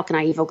this? How can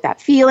I evoke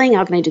that feeling?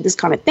 How can I do this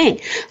kind of thing?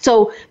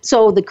 So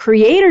the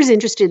creator's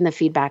interested in the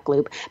feedback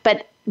loop,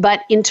 but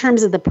in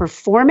terms of the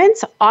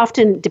performance,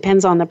 often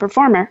depends on the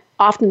performer.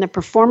 Often the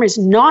performer is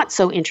not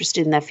so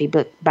interested in that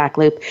feedback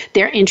loop.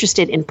 They're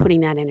interested in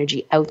putting that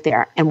energy out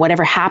there. And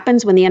whatever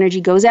happens when the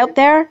energy goes out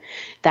there,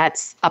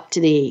 that's up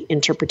to the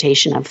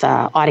interpretation of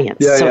the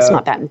audience. It's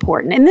not that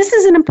important. And this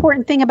is an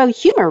important thing about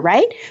humor,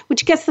 right?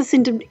 Which gets us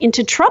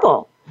into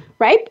trouble,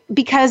 right?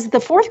 Because the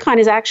fourth kind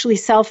is actually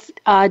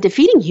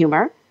self-defeating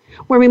humor,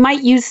 where we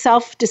might use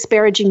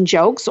self-disparaging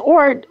jokes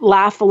or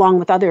laugh along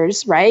with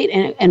others, right,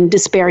 and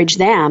disparage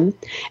them.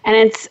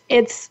 And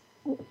it's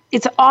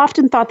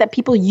often thought that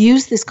people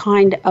use this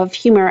kind of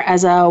humor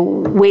as a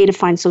way to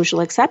find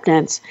social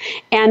acceptance.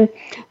 And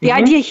the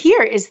idea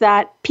here is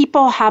that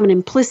people have an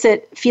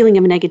implicit feeling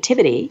of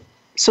negativity,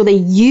 so they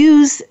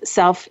use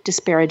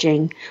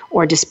self-disparaging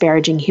or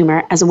disparaging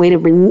humor as a way to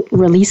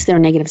release their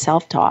negative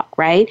self-talk,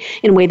 right,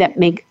 in a way that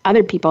make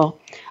other people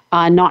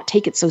not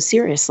take it so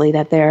seriously,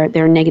 that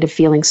their negative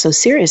feelings so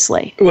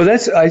seriously. Well,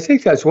 I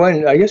think that's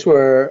one, I guess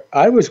where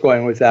I was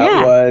going with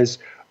that was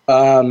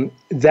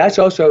that's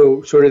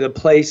also sort of the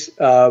place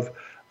of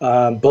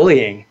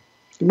bullying.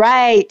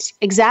 Right,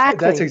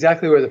 exactly. That's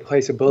exactly where the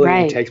place of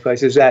bullying takes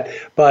place, is that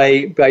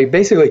by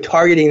basically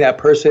targeting that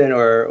person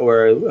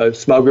or a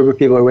small group of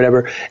people or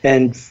whatever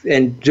and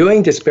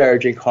doing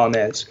disparaging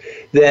comments,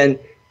 then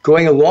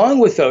going along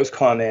with those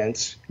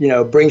comments,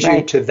 brings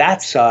you to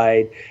that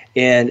side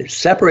and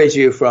separates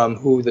you from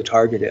who the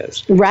target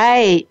is.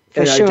 Right,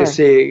 for sure. And I just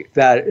see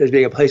that as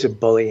being a place of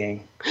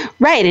bullying.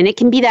 Right, and it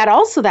can be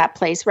that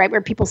place, right,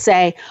 where people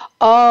say,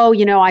 oh,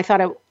 I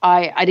thought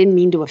I didn't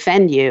mean to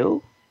offend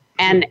you.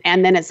 And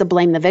then it's a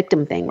blame the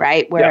victim thing,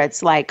 right, where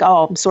it's like,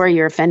 oh, I'm sorry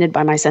you're offended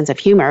by my sense of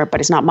humor, but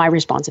it's not my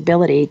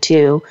responsibility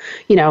to,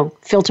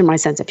 filter my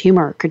sense of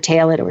humor, or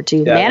curtail it, or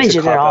to manage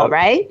it at all,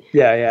 right?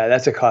 Yeah,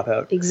 that's a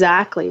cop-out.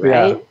 Exactly,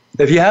 right?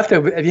 Yeah. If you have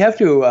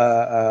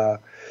to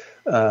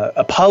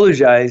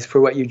apologize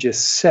for what you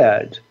just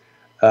said,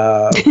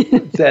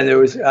 then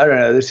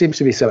there seems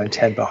to be some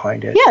intent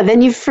behind it. Yeah,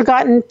 then you've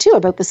forgotten too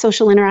about the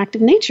social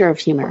interactive nature of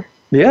humor.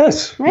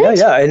 Yes, right?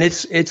 Yeah, and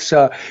it's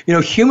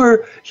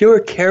humor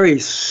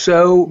carries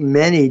so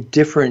many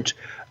different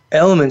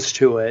elements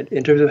to it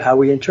in terms of how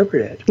we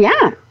interpret it.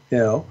 Yeah.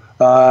 So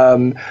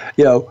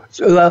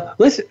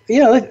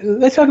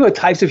let's talk about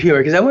types of humor,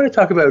 because I want to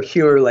talk about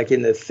humor like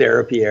in the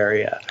therapy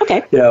area.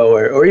 Okay.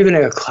 Or even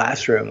in a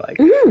classroom, like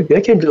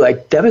it can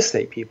like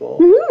devastate people,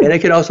 and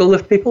it can also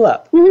lift people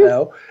up.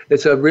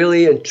 It's a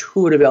really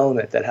intuitive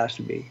element that has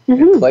to be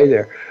in play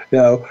there.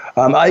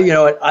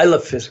 I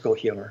love physical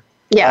humor.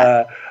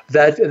 Yeah.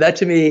 That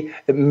to me,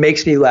 it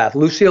makes me laugh.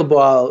 Lucille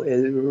Ball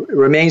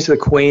remains the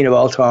queen of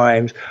all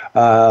times.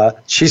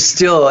 She's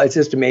still, it's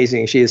just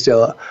amazing. She is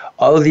still,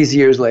 all of these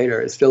years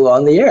later, is still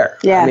on the air.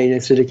 Yeah. I mean, in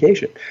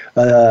syndication.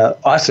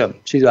 Awesome.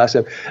 She's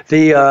awesome.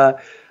 There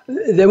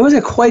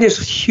wasn't quite as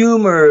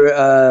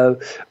humor,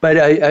 but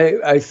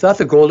I thought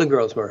the Golden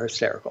Girls were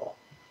hysterical.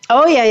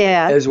 Oh,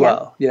 yeah. As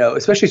well,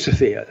 especially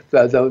Sophia,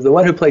 the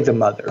one who played the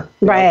mother.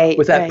 Right.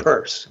 With that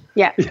purse.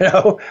 Yeah.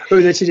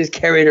 That she just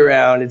carried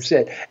around and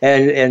said,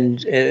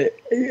 and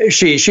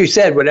she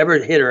said whatever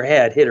hit her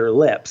head hit her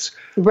lips.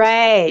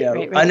 Right.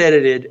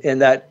 Unedited, and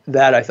that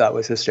I thought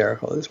was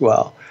hysterical as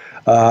well.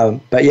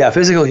 But yeah,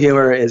 physical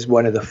humor is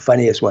one of the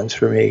funniest ones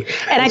for me.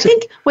 And I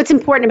think what's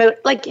important about,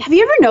 like, have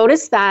you ever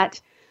noticed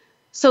that?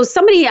 So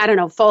somebody, I don't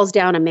know, falls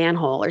down a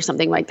manhole or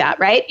something like that,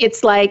 right?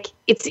 It's like,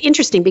 it's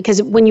interesting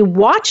because when you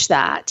watch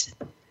that,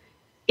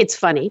 it's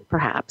funny,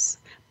 perhaps.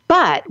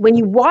 But when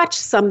you watch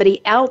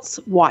somebody else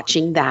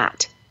watching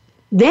that,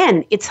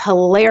 then it's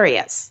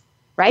hilarious,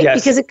 right?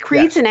 Yes. Because it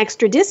creates an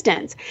extra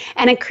distance.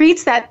 And it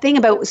creates that thing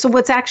about, so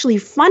what's actually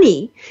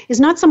funny is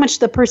not so much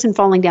the person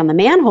falling down the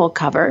manhole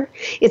cover,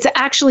 it's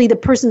actually the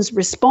person's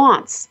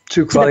response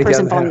to the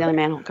person falling down the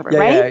manhole cover,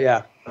 right?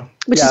 Yeah.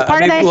 Which is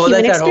part of that human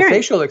that's experience. That whole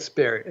facial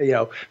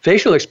experience,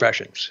 facial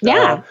expressions.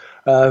 Yeah.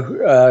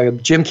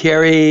 Jim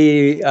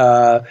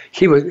Carrey,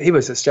 he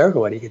was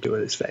hysterical what he could do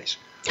with his face.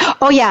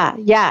 Oh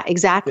yeah,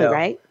 exactly,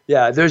 right?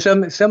 Yeah, there's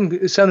some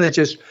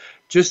that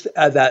just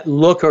that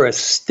look or a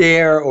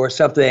stare or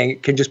something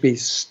can just be,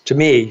 to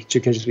me,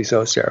 can just be so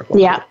hysterical.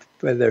 Yeah.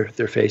 With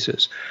their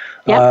faces.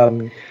 Yeah.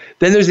 Then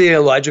there's the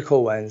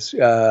illogical ones.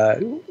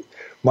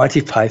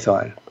 Monty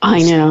Python.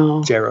 I know.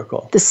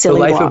 Hysterical. The Silly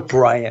Life Walk. of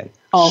Brian.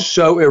 Oh.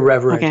 So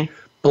irreverent,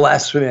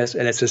 blasphemous,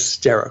 and it's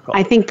hysterical.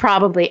 I think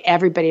probably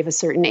everybody of a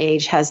certain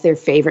age has their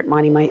favorite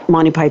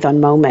Monty Python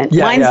moment.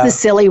 Yeah, Mine's the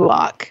Silly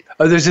Walk.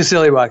 Oh, there's the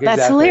Silly Walk.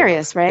 That's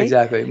hilarious, right?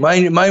 Exactly.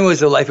 Mine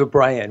was the Life of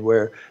Brian,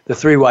 where the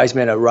three wise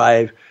men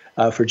arrive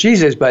for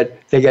Jesus, but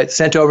they get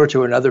sent over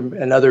to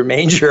another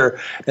manger,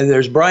 and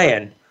there's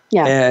Brian.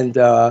 Yeah. And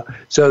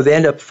so they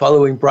end up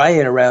following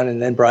Brian around, and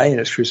then Brian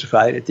is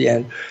crucified at the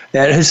end.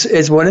 And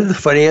it's one of the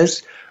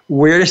funniest,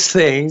 weirdest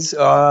things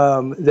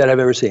that I've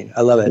ever seen.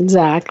 I love it.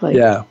 Exactly.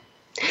 Yeah.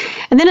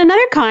 And then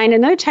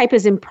another type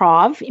is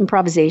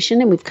improvisation,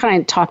 and we've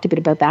kind of talked a bit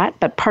about that.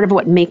 But part of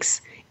what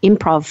makes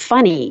improv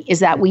funny is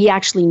that we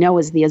actually know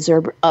as the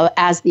observer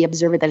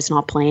that it's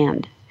not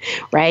planned,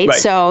 right?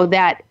 So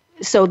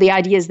the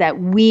idea is that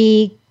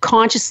we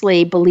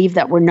consciously believe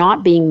that we're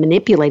not being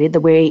manipulated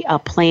the way a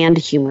planned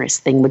humorous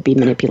thing would be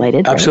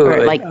manipulated.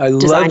 Absolutely. Right? I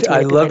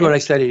loved when I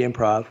studied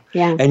improv.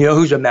 Yeah. And you know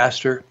who's a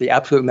master? The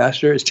absolute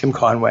master is Tim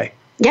Conway.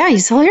 Yeah,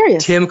 he's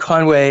hilarious. Tim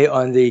Conway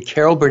on the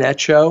Carol Burnett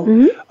show,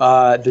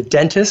 The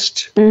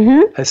Dentist,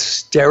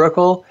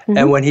 hysterical,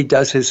 and when he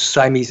does his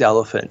Siamese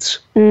elephants.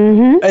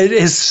 It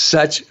is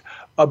such...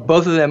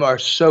 both of them are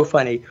so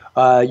funny.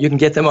 You can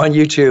get them on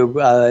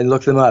YouTube and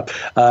look them up.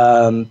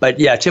 But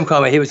yeah, Tim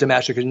Conway, he was a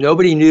master because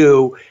nobody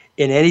knew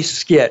in any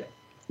skit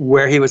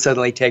where he would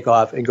suddenly take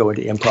off and go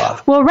into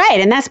improv. Well, right,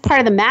 and that's part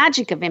of the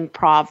magic of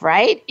improv,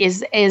 right?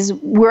 Is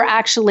we're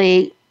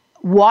actually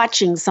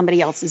watching somebody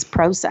else's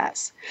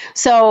process.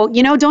 So,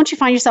 don't you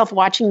find yourself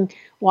watching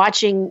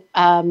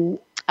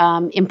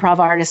improv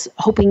artists,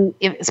 hoping,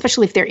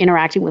 especially if they're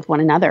interacting with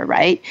one another,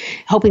 right?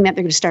 Hoping that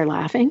they're going to start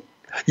laughing.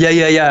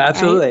 Yeah,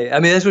 absolutely. Right?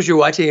 I mean, that's what you're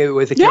watching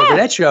with the Carol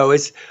Burnett show.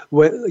 Is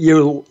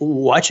you're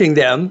watching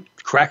them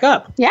crack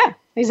up. Yeah,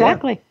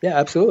 exactly. Yeah,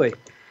 absolutely.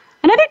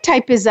 Another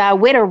type is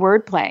wit or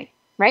wordplay,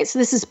 right? So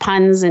this is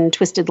puns and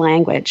twisted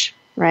language,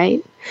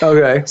 right?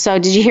 Okay. So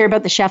did you hear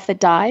about the chef that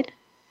died?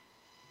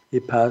 He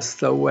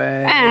passed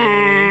away.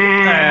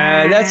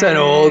 That's an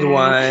old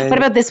one. What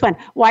about this one?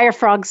 Why are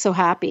frogs so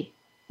happy?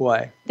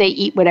 Why? They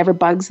eat whatever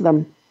bugs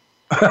them.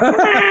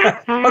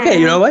 Okay,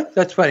 you know what?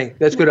 That's funny.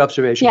 That's good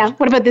observation. Yeah.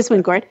 What about this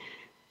one, Gord?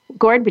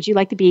 Gord, would you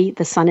like to be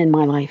the sun in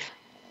my life?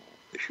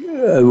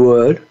 I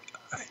would.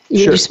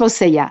 You're supposed to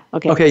say yeah.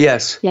 Okay. Okay,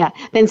 yes. Yeah.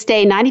 Then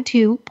stay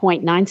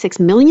 92.96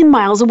 million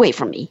miles away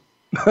from me.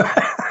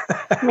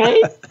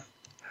 Right?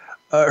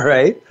 All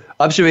right.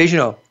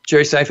 Observational.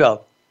 Jerry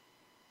Seinfeld.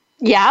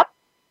 Yep.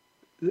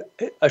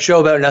 A show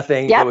about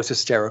nothing that was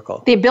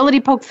hysterical. The ability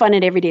to poke fun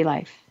at everyday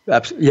life.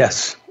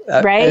 Yes.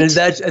 Right. And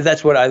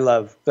that's what I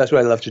love. That's what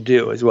I love to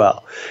do as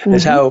well.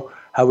 Is how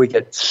we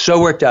get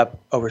so worked up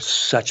over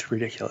such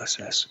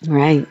ridiculousness.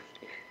 Right.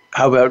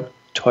 How about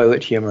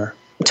toilet humor?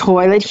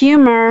 Toilet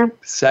humor.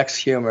 Sex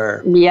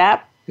humor.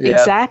 Yep.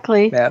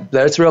 Exactly. Yeah,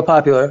 that's real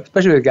popular,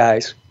 especially with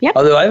guys. Yep.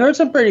 Although I've heard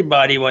some pretty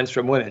bawdy ones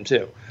from women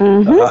too.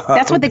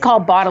 That's what they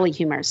call bodily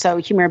humor. So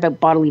humor about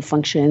bodily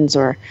functions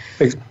or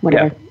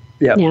whatever.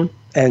 Yeah.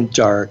 And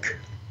dark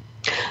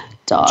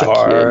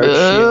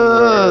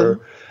humor.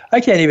 I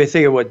can't even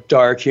think of what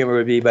dark humor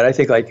would be, but I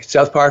think like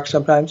South Park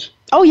sometimes.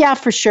 Oh, yeah,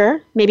 for sure.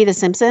 Maybe The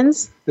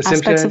Simpsons.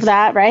 Aspects of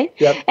that, right?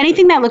 Yep.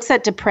 Anything that looks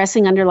at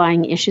depressing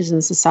underlying issues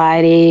in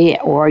society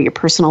or your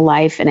personal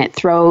life, and it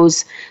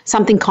throws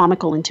something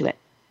comical into it.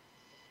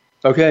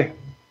 Okay.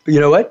 You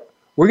know what?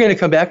 We're going to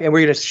come back and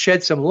we're going to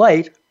shed some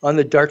light on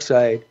the dark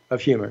side of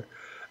humor.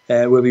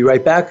 And we'll be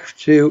right back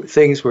to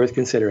Things Worth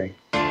Considering.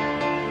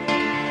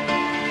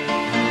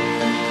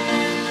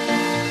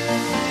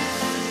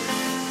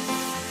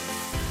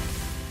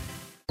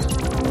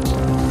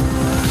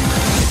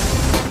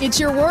 It's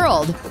your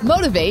world.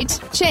 Motivate,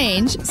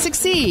 change,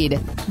 succeed.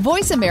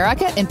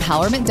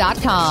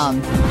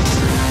 VoiceAmericaEmpowerment.com.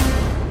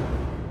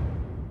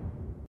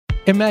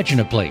 Imagine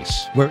a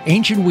place where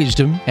ancient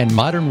wisdom and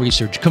modern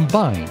research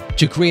combine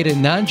to create a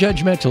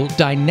non-judgmental,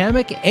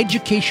 dynamic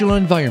educational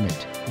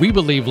environment. We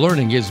believe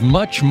learning is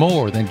much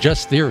more than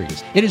just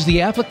theories. It is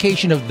the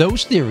application of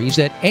those theories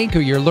that anchor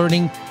your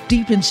learning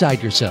deep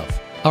inside yourself.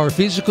 Our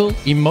physical,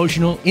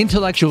 emotional,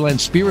 intellectual, and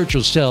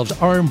spiritual selves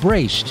are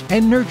embraced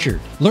and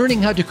nurtured,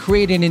 learning how to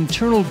create an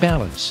internal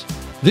balance.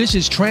 This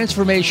is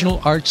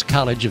Transformational Arts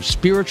College of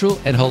Spiritual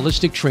and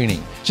Holistic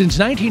Training. Since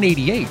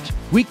 1988,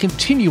 we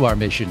continue our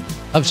mission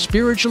of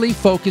spiritually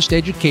focused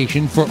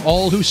education for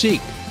all who seek.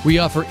 We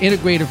offer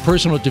integrative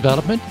personal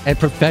development and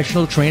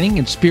professional training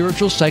in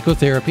spiritual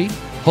psychotherapy,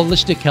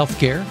 holistic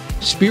healthcare,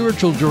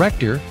 spiritual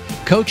director,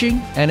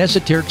 coaching, and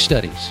esoteric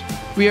studies.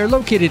 We are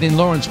located in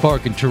Lawrence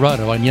Park in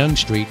Toronto on Yonge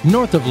Street,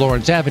 north of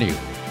Lawrence Avenue.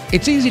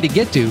 It's easy to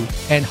get to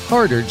and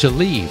harder to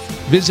leave.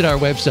 Visit our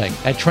website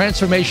at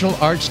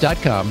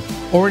transformationalarts.com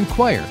or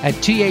inquire at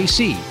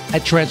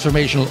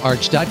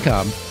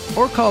TAC@transformationalarts.com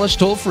or call us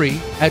toll free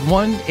at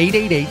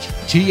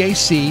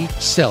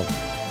 1-888-TAC-SELF.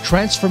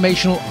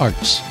 Transformational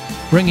Arts,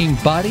 bringing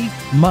body,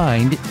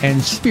 mind,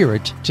 and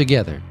spirit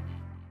together.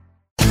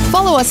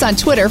 Follow us on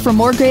Twitter for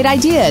more great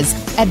ideas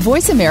at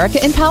Voice America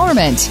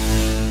Empowerment.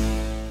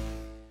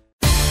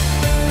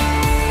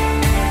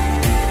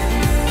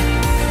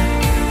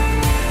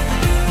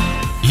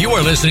 You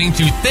are listening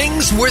to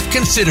Things Worth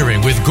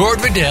Considering with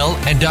Gord Riddell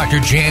and Dr.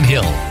 Jan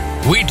Hill.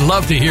 We'd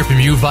love to hear from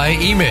you via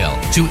email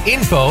to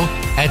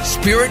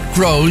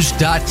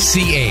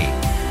info@spiritgrows.ca.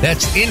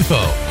 That's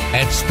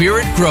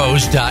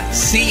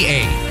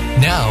info@spiritgrows.ca.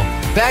 Now,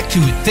 back to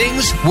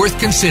Things Worth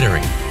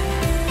Considering.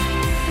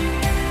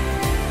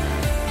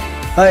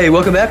 Hi,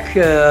 welcome back.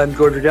 I'm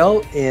Gord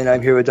Riddell, and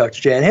I'm here with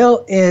Dr. Jan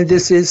Hill, and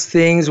this is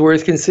Things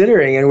Worth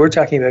Considering, and we're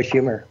talking about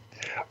humor.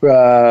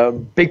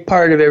 Big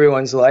part of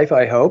everyone's life,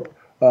 I hope.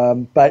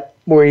 But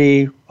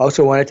we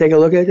also want to take a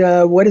look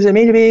at what does it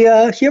mean to be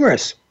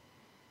humorous?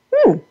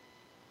 You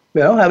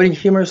know, having a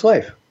humorous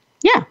life.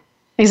 Yeah,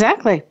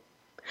 exactly.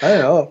 I don't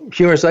know.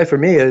 Humorous life for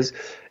me is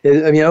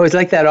you know, it's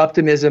like that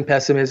optimism,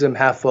 pessimism,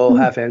 half full,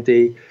 half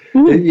empty.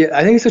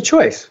 I think it's a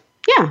choice.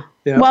 Yeah.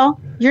 You know? Well,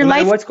 your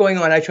life. What's going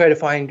on? I try to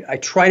find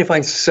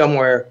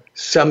somewhere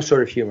some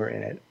sort of humor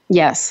in it.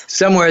 Yes.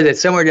 Somewhere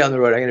down the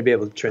road, I'm going to be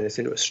able to turn this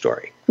into a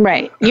story.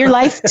 Right. Your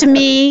life to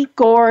me,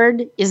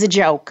 Gord, is a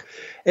joke.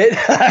 Dum-dum.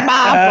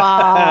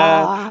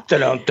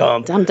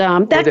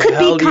 Dum-dum. That What could the hell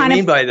be do you kind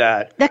mean of by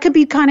that? That could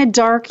be kind of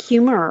dark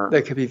humor.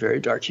 That could be very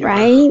dark humor.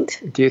 Right?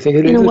 Do you think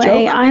it is in a a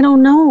way? joke? I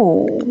don't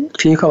know.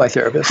 Can you call my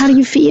therapist? How do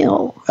you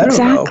feel? I don't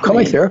know. Exactly. Call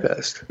my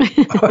therapist.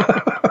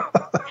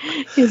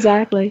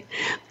 Exactly.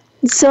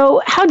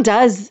 So how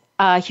does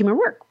humor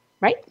work?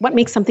 Right? What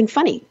makes something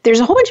funny?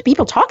 There's a whole bunch of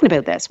people talking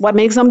about this. What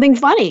makes something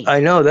funny? I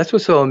know. That's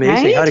what's so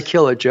amazing. Right? How to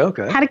kill a joke.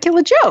 Huh? How to kill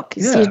a joke.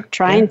 Yeah, So you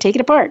try and take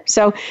it apart.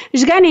 So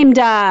there's a guy named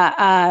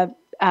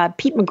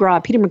Peter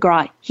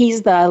McGraw.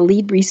 He's the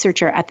lead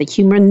researcher at the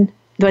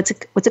what's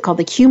it called?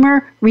 The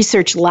Humor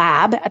Research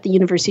Lab at the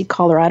University of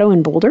Colorado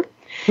in Boulder.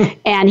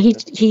 And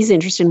he's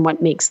interested in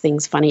what makes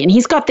things funny. And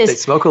he's got this. They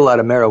smoke a lot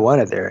of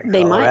marijuana there in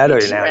they Colorado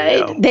might, now.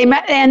 right? You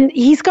know. And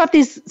he's got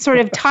this sort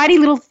of tidy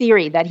little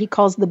theory that he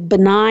calls the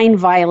benign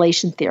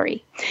violation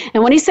theory.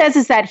 And what he says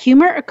is that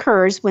humor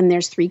occurs when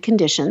there's three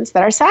conditions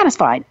that are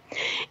satisfied.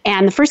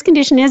 And the first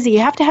condition is that you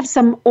have to have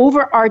some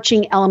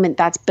overarching element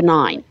that's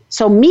benign.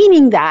 So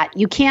meaning that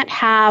you can't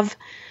have,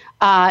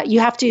 you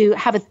have to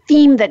have a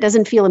theme that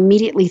doesn't feel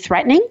immediately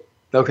threatening.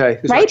 Okay,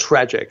 it's right? not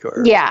tragic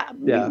or yeah,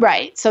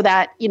 right. So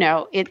that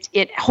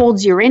it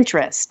holds your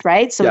interest,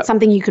 right? So it's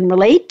something you can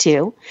relate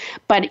to,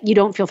 but you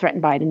don't feel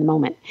threatened by it in the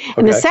moment.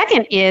 And the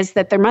second is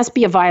that there must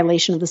be a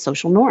violation of the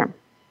social norm.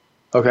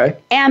 Okay.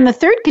 And the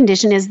third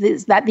condition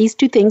is that these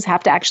two things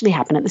have to actually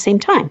happen at the same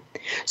time.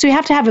 So you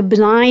have to have a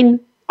benign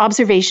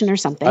observation or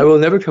something. I will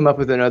never come up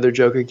with another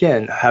joke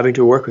again, having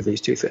to work with these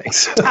two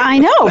things. I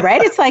know,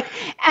 right? It's like,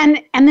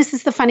 and this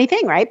is the funny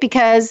thing, right?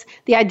 Because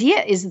the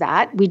idea is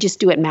that we just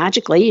do it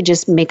magically. You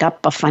just make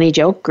up a funny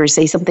joke or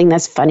say something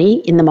that's funny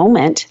in the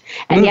moment.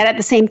 And yet at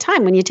the same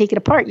time, when you take it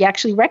apart, you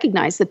actually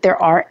recognize that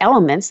there are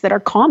elements that are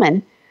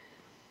common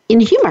in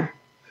humor.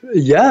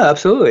 Yeah,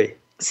 absolutely.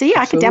 See,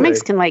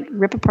 academics can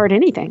rip apart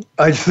anything.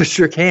 I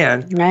sure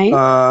can. Right?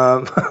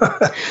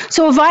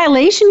 So a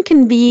violation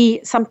can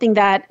be something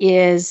that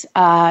is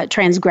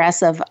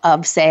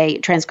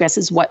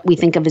transgresses what we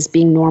think of as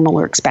being normal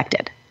or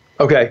expected.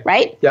 Okay.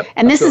 Right? Yep.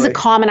 And this absolutely. is a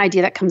common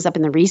idea that comes up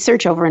in the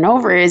research over and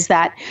over, is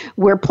that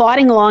we're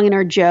plodding along in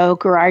our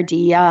joke or our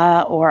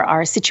idea or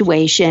our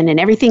situation and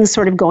everything's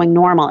sort of going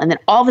normal. And then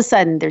all of a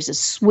sudden there's a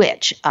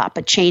switch up,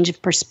 a change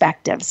of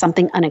perspective,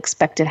 something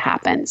unexpected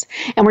happens,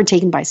 and we're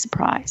taken by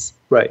surprise.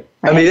 Right.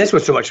 I mean, that's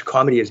what so much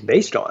comedy is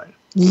based on.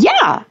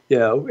 Yeah. You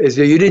know, is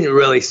that you didn't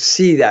really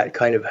see that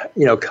kind of,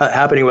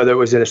 happening, whether it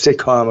was in a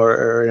sitcom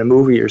or in a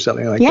movie or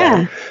something like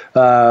that.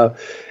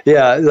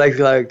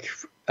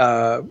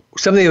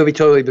 Something that would be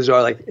totally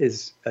bizarre,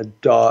 is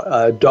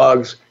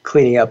dogs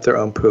cleaning up their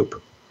own poop.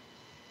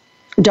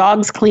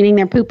 Dogs cleaning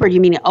their poop, or do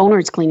you mean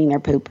owners cleaning their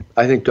poop?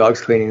 I think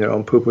dogs cleaning their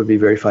own poop would be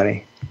very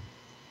funny.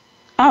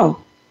 Oh.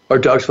 Or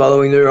dogs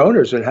following their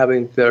owners and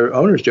having their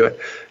owners do it.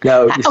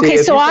 Now,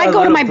 so I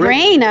go to my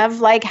brain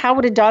of how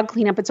would a dog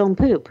clean up its own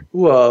poop?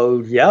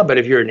 Well, yeah, but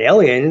if you're an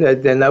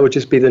alien, then that would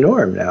just be the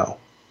norm now.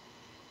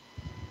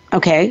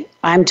 Okay,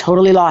 I'm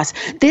totally lost.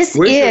 Where's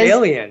your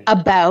alien?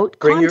 About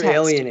Bring context. your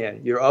alien in.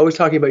 You're always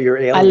talking about your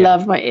alien. I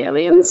love my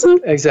aliens.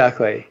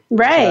 Exactly.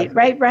 Right.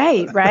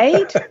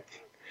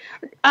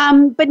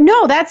 But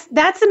no, that's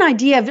an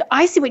idea of,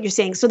 I see what you're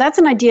saying. So that's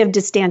an idea of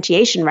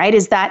distantiation, right?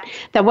 Is that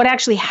what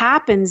actually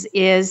happens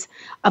is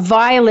a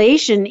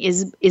violation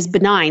is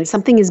benign.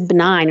 Something is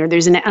benign, or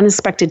there's an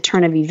unexpected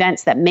turn of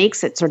events that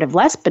makes it sort of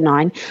less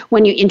benign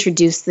when you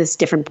introduce this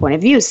different point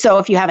of view. So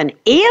if you have an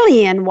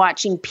alien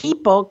watching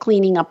people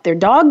cleaning up their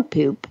dog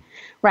poop,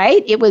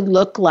 right, it would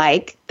look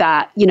like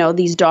that,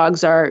 these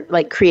dogs are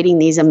like creating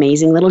these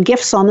amazing little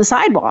gifts on the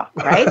sidewalk,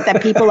 right?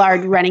 That people are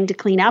running to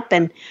clean up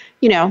and,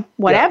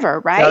 whatever,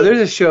 right? Now, there's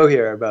a show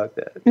here about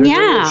that.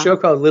 There's a show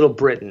called Little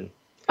Britain.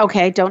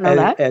 Okay, don't know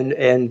that. And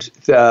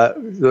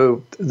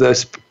the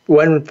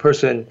one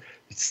person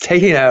is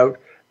taking out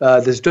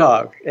this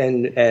dog,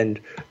 and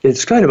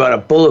it's kind of on a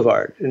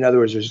boulevard. In other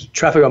words, there's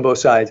traffic on both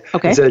sides.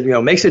 Okay. And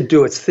so, makes it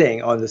do its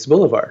thing on this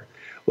boulevard.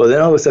 Well, then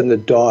all of a sudden the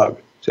dog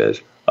says,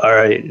 "All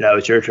right, now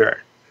it's your turn,"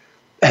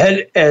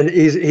 and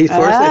he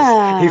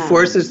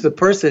forces the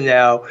person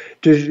now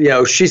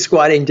to, she's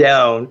squatting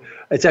down.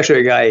 It's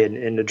actually a guy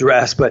in a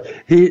dress, but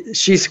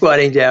she's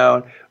squatting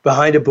down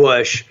behind a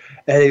bush,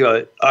 and he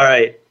goes, "All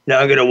right, now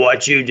I'm going to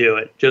watch you do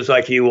it, just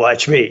like you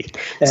watch me."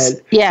 And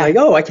it's like,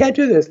 oh, I can't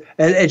do this.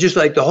 And it just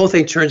like the whole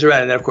thing turns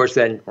around, and then of course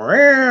then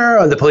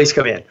the police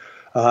come in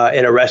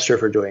and arrest her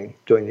for doing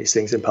these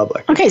things in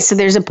public. Okay, so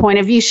there's a point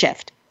of view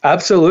shift.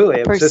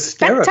 Absolutely. A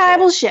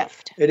perspectival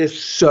shift. It is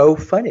so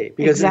funny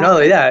because not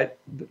only that,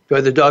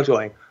 but the dog's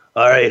going,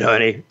 "All right,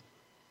 honey,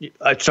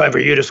 it's time for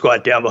you to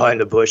squat down behind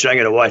the bush. I'm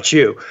going to watch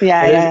you."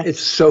 Yeah. It's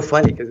so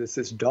funny because it's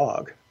this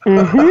dog.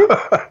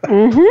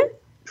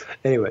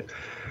 Anyway.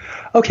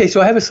 Okay,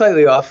 so I have a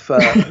slightly off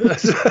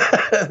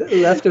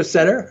left of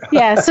center.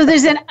 Yeah, so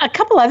there's a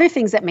couple other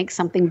things that make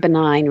something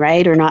benign,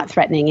 right, or not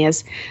threatening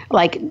is,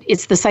 like,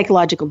 it's the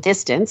psychological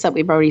distance that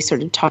we've already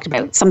sort of talked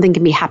about. Something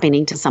can be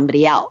happening to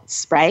somebody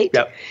else, right?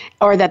 Yep.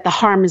 Or that the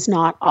harm is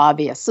not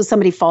obvious. So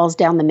somebody falls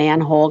down the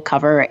manhole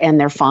cover and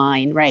they're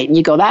fine, right? And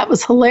you go, that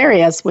was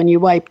hilarious when you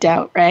wiped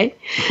out, right?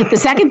 The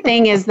second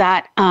thing is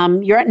that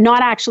you're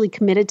not actually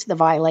committed to the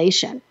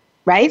violation,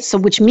 right? So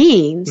which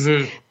means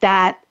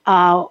that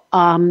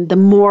the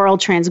moral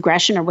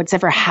transgression or what's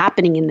ever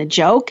happening in the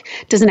joke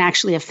doesn't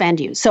actually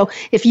offend you. So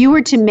if you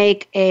were to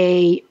make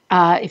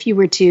if you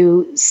were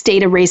to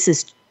state a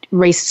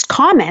racist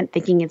comment,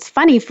 thinking it's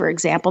funny, for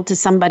example, to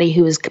somebody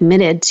who is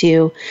committed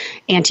to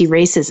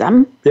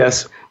anti-racism,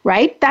 yes,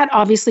 right? That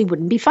obviously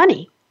wouldn't be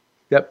funny.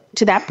 Yep.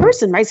 To that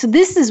person, right? So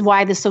this is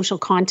why the social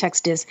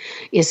context is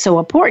so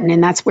important,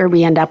 and that's where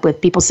we end up with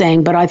people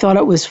saying, "But I thought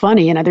it was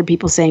funny," and other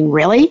people saying,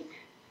 "Really?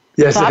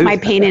 Yes, I thought my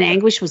pain and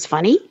anguish was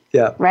funny?"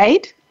 Yeah.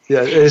 Right?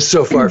 Yeah, it is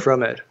so far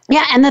from it.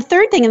 Yeah, and the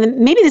third thing, and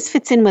maybe this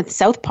fits in with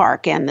South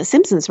Park and The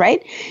Simpsons,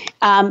 right?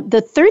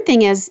 The third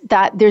thing is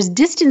that there's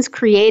distance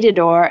created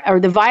or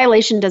the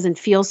violation doesn't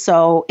feel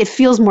so, it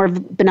feels more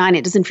benign,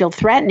 it doesn't feel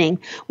threatening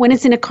when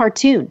it's in a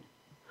cartoon.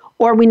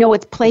 Or we know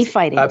it's play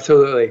fighting.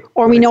 Absolutely.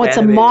 Or we know it's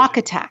animated. A mock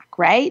attack,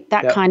 right?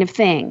 That kind of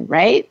thing,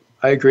 right?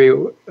 I agree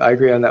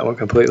on that one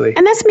completely.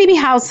 And that's maybe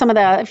how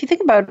if you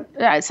think about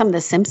some of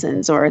the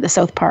Simpsons or the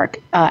South Park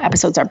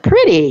episodes are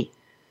pretty,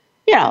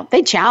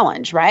 they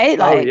challenge, right?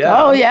 Like,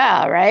 oh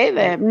yeah, right?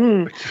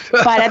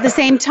 But at the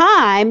same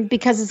time,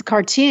 because it's a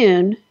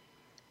cartoon,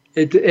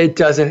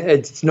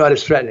 it's not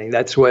as threatening.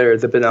 That's where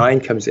the benign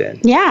comes in.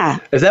 Yeah.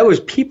 If that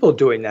was people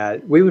doing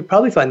that, we would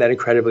probably find that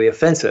incredibly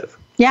offensive.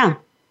 Yeah.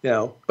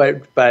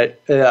 But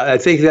I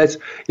think that's,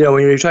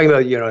 when you're talking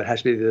about, it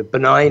has to be the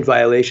benign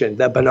violation.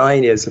 That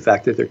benign is the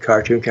fact that they're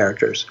cartoon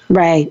characters.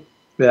 Right.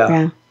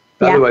 Yeah.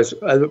 Otherwise,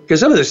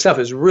 because some of this stuff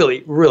is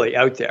really, really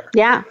out there.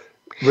 Yeah.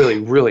 Really,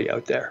 really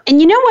out there. And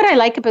you know what I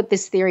like about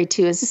this theory,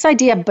 too, is this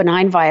idea of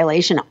benign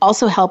violation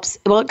also helps,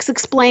 it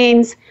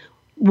explains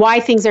why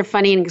things are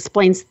funny and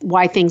explains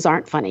why things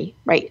aren't funny,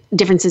 right?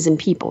 Differences in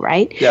people,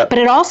 right? Yeah. But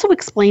it also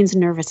explains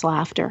nervous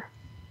laughter.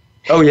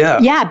 Oh, yeah.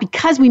 Yeah,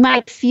 because we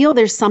might feel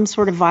there's some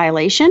sort of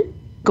violation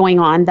going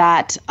on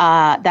that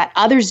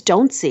others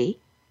don't see.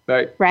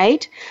 Right.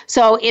 Right?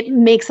 So it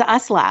makes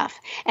us laugh.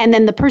 And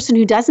then the person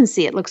who doesn't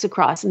see it looks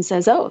across and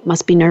says, "Oh, it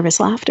must be nervous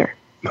laughter."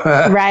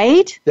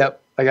 Right? Yep,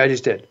 like I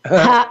just did.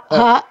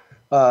 Right?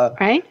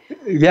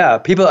 Yeah,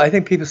 I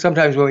think people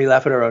sometimes when we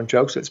laugh at our own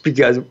jokes, it's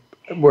because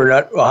we're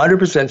not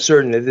 100%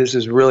 certain that this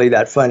is really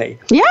that funny.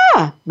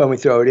 Yeah. When we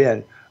throw it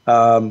in.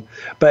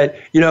 But,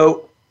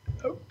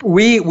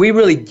 we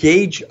really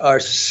gauge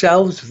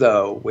ourselves,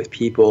 though, with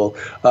people,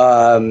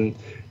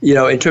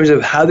 in terms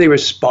of how they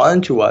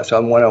respond to us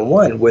on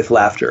one-on-one with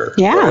laughter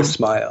or a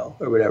smile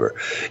or whatever.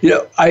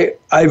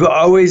 I've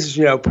always,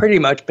 pretty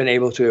much been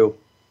able to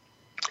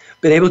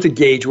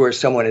gauge where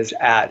someone is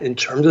at in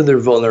terms of their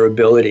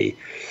vulnerability,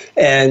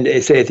 and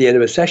say at the end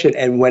of a session,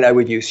 and when I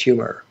would use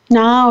humor.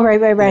 No,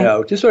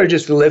 right. Just sort of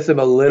just lift them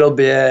a little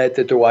bit,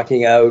 that they're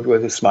walking out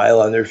with a smile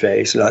on their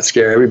face and not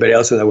scare everybody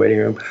else in the waiting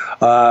room.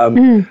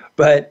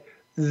 But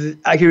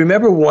I can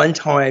remember one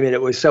time, and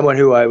it was someone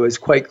who I was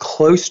quite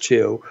close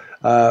to,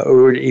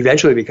 or would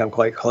eventually become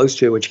quite close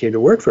to, when she came to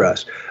work for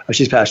us.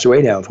 She's passed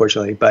away now,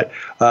 unfortunately. But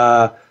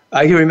I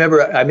can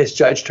remember I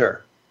misjudged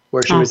her,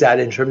 where she was at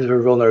in terms of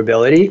her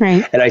vulnerability.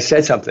 Right. And I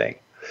said something.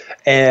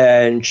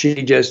 And she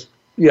just,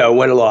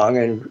 went along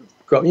and,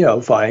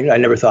 fine. I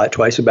never thought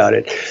twice about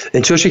it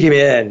until she came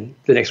in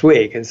the next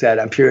week and said,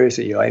 I'm furious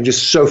at you. I'm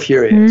just so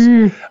furious.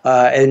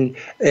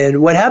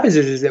 And what happens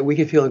is that we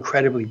can feel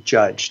incredibly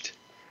judged.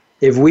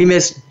 If we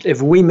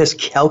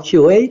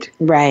miscalculate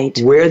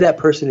where that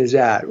person is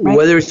at,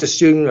 whether it's a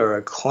student or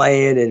a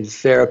client in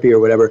therapy or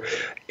whatever,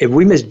 if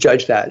we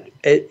misjudge that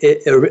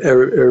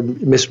or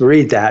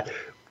misread that,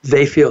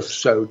 they feel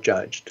so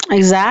judged.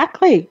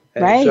 Exactly.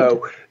 And right.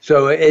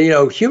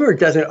 So humor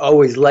doesn't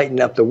always lighten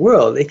up the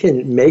world. It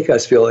can make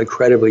us feel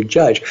incredibly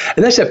judged.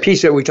 And that's that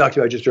piece that we talked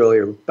about just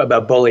earlier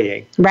about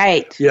bullying.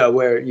 Right.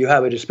 Where you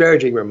have a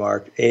disparaging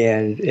remark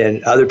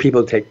and other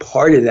people take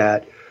part in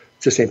that.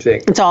 It's the same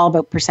thing. It's all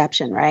about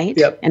perception, right?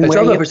 Yep. And it's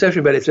all about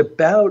perception, but it's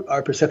about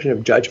our perception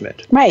of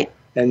judgment. Right.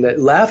 And that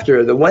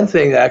laughter, the one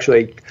thing that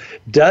actually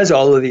does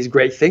all of these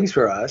great things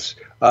for us,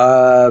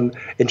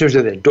 in terms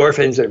of the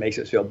endorphins, that it makes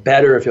us feel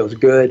better, it feels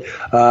good,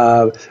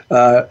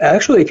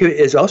 actually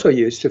is also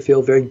used to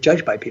feel very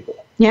judged by people.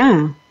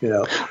 Yeah.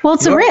 Well,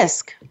 it's a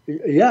risk.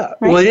 Yeah.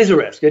 Right? Well, it is a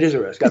risk. It is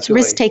a risk. It's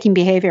risk-taking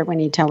behavior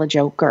when you tell a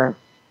joke or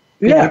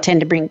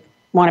tend to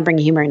want to bring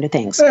humor into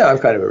things. Yeah, I'm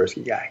kind of a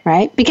risky guy.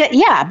 Right?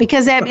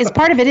 Because as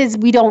part of it is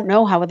we don't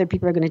know how other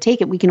people are going to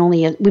take it. We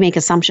make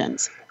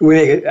assumptions. We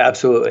make it,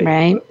 absolutely.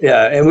 Right?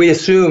 Yeah, and we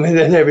assume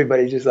that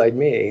everybody's just like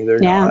me. They're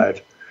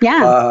not.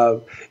 Yeah.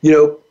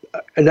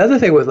 Another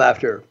thing with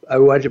laughter I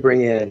wanted to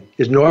bring in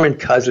is Norman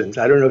Cousins.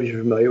 I don't know if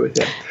you're familiar with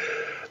him.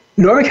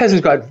 Norman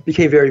Cousins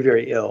became very,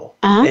 very ill.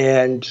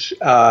 And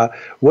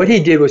what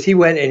he did was he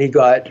went and he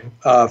got,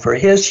 for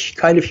his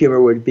kind of humor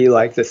would be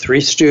like the Three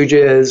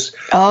Stooges.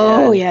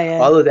 Oh, yeah.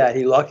 All of that.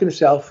 He locked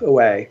himself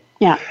away.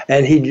 Yeah.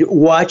 And he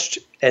watched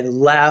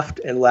and laughed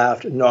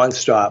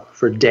nonstop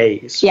for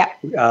days. Yeah.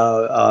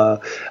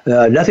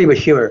 Nothing but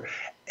humor.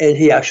 And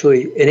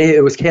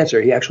it was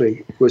cancer. He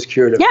actually was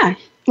cured of it. Yeah.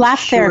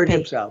 Laugh therapy.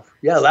 Himself.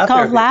 Yeah, laugh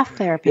therapy. It's called laugh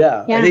therapy.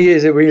 Yeah. I think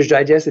as Reader's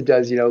Digest, it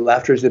does,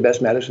 laughter is the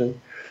best medicine.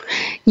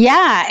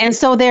 Yeah, and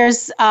so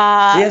there's he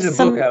has a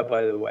book out,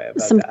 by the way,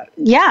 about that.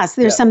 Yes,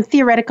 there's some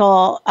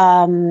theoretical,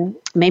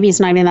 maybe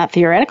it's not even that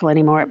theoretical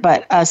anymore,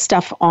 but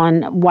stuff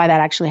on why that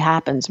actually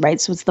happens,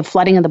 right? So it's the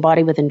flooding of the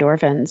body with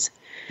endorphins.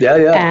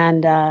 Yeah.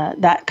 And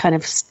that kind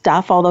of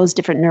stuff, all those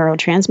different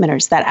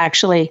neurotransmitters that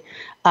actually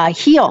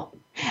heal.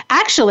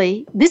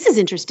 Actually, this is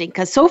interesting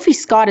because Sophie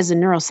Scott is a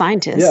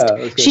neuroscientist.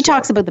 Yeah, she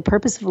talks about the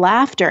purpose of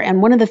laughter.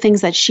 And one of the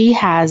things that she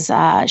has,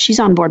 she's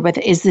on board with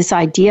is this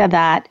idea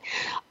that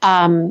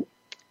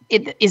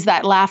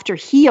that laughter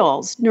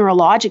heals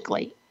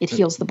neurologically. It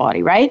heals the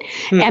body, right?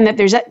 And that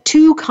there's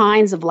two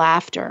kinds of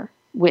laughter,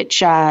 which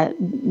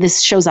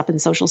this shows up in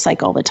social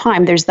psych all the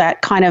time. There's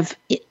that kind of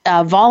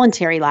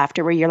voluntary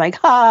laughter where you're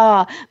like,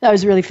 that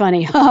was really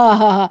funny,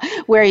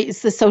 where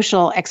it's the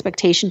social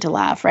expectation to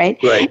laugh, right?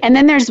 And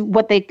then there's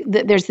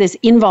there's this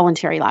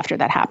involuntary laughter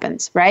that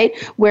happens, right?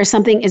 Where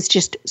something is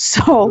just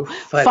so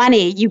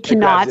funny you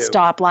cannot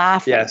stop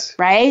laughing,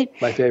 right?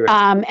 My favorite.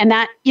 And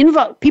that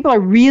people are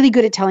really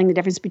good at telling the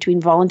difference between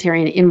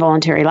voluntary and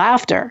involuntary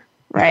laughter.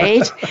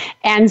 Right?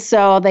 And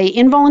so the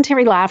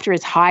involuntary laughter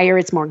is higher,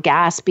 it's more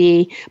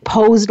gaspy.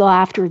 Posed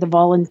laughter, the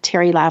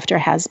voluntary laughter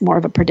has more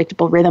of a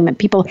predictable rhythm. And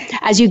people,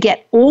 as you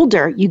get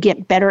older, you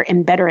get better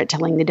and better at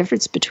telling the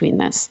difference between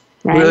this.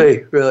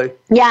 Right? Really?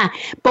 Yeah.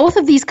 Both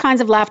of these kinds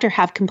of laughter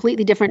have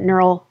completely different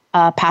neural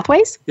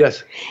pathways.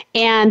 Yes.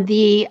 And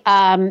the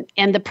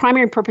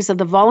primary purpose of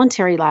the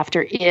voluntary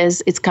laughter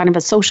is it's kind of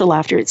a social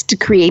laughter. It's to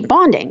create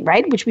bonding,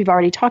 right? Which we've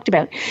already talked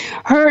about.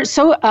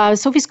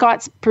 Sophie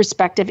Scott's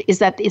perspective is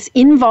that this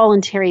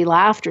involuntary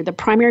laughter, the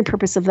primary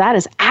purpose of that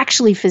is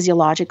actually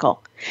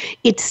physiological.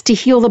 It's to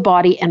heal the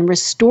body and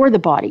restore the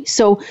body.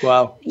 So,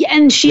 wow.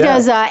 And she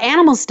does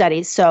animal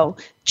studies. So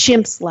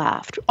chimps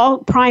laughed. All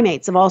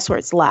primates of all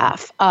sorts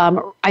laugh.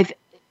 I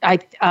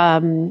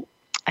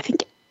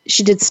think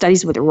she did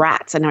studies with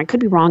rats, and I could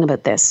be wrong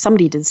about this.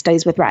 Somebody did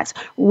studies with rats.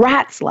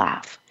 Rats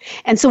laugh.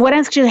 And so what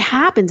actually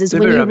happens is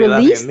when you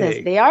release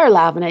this, they are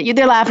laughing at you.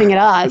 They're laughing at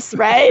us,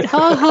 right?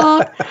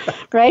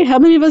 Right? How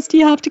many of us do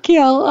you have to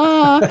kill?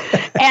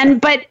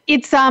 But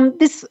it's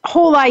this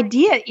whole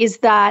idea is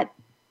that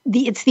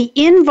it's the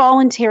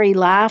involuntary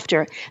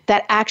laughter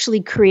that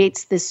actually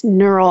creates this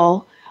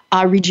neural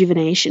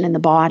rejuvenation in the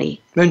body.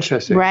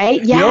 Interesting.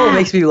 Right? Yeah. You know what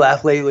makes me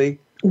laugh lately?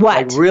 What?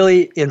 Like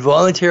really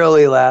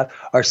involuntarily laugh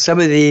are some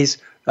of these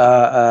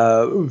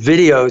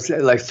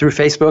videos like through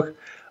Facebook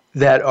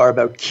that are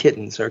about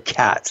kittens or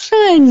cats.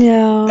 I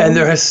know. And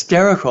they're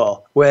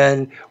hysterical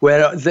when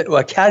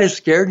a cat is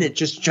scared and it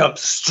just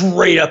jumps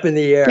straight up in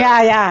the air.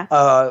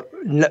 Yeah.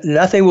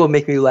 Nothing will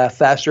make me laugh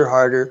faster,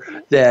 harder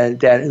than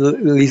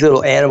these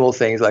little animal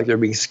things like they're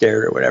being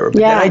scared or whatever. But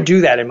then I do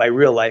that in my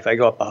real life. I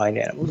go up behind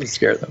animals and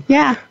scare them.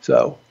 Yeah.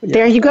 So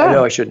there you go. I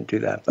know I shouldn't do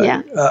that. But,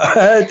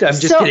 I'm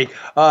just kidding.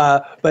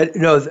 But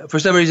no, for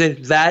some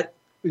reason that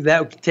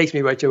takes me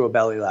right to a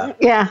belly laugh.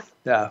 Yeah.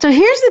 Yeah. So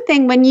here's the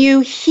thing. When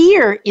you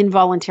hear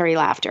involuntary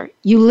laughter,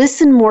 you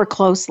listen more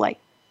closely,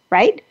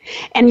 right?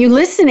 And you're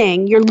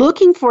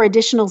looking for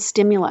additional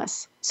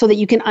stimulus. so that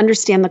you can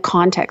understand the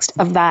context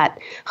of that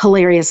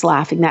hilarious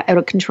laughing, that out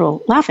of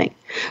control laughing.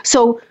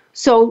 So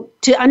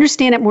to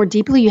understand it more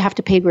deeply, you have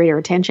to pay greater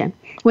attention.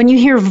 When you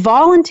hear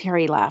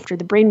voluntary laughter,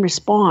 the brain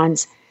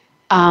responds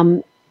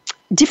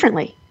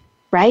differently,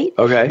 right?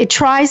 Okay. It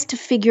tries to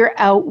figure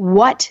out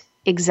what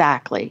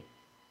exactly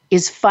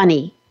is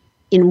funny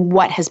in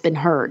what has been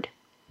heard.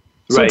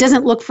 So It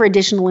doesn't look for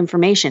additional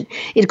information.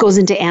 It goes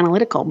into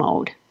analytical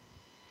mode.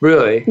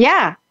 Really?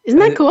 Yeah. Isn't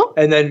that cool?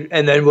 And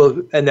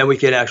then we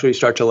can actually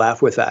start to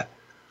laugh with that.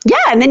 Yeah,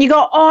 and then you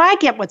go, oh, I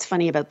get what's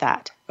funny about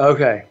that.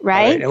 Okay.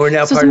 Right? And we're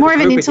now so part it's more of of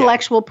the an group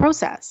intellectual again.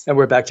 process. And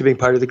we're back to being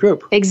part of the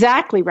group.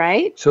 Exactly,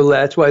 right? So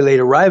that's why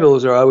late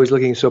arrivals are always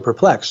looking so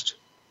perplexed.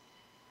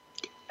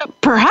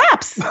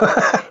 Perhaps.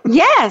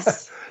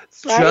 Yes.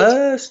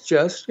 Right?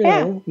 Just you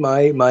know,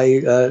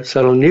 my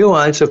subtle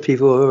nuance of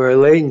people who are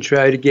late and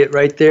try to get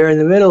right there in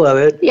the middle of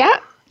it. Yeah.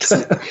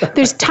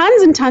 There's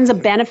tons and tons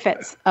of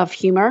benefits of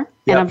humor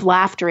and of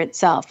laughter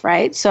itself,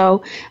 right?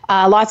 So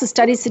lots of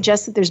studies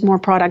suggest that there's more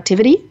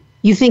productivity.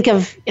 You think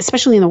of,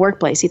 especially in the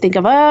workplace, you think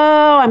of, oh,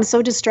 I'm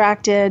so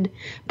distracted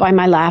by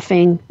my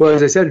laughing. Well,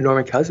 as I said,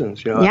 Norman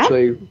Cousins,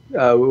 actually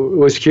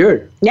was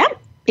cured. Yeah.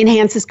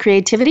 Enhances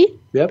creativity.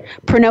 Yep.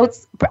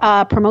 Promotes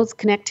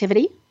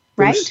connectivity,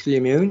 right? Boosts the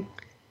immune.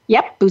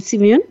 Yep. Boosts the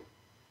immune.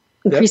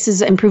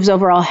 Improves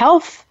overall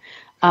health.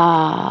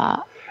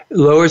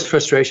 Lowers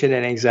frustration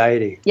and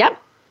anxiety.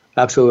 Yep.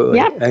 Absolutely.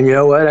 Yep. And you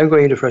know what? I'm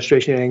going into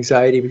frustration and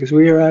anxiety because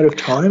we are out of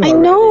time already. I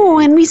know,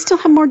 and we still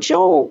have more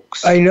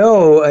jokes. I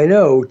know.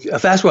 A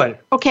fast one.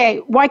 Okay,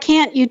 why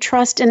can't you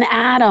trust an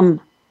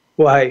atom?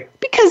 Why?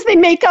 Because they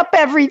make up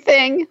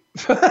everything.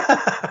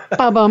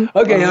 Ba-bum.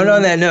 Okay, and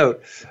on that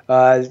note,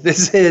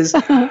 this is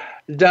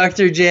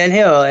Dr. Jan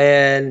Hill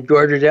and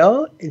Gord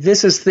Riddell.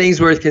 This is Things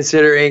Worth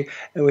Considering,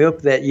 and we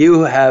hope that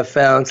you have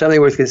found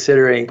something worth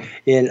considering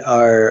in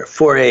our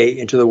foray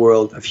into the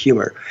world of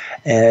humor.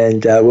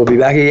 And we'll be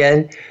back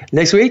again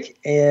next week,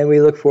 and we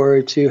look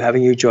forward to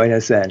having you join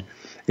us then.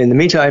 In the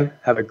meantime,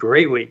 have a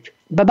great week.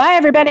 Bye-bye,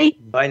 everybody.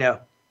 Bye now.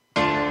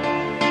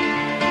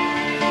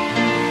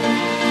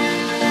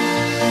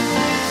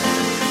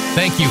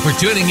 Thank you for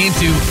tuning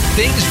into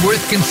Things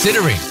Worth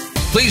Considering.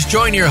 Please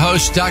join your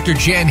hosts, Dr.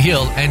 Jan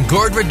Hill and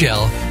Gord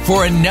Riddell,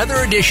 for another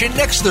edition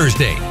next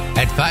Thursday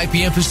at 5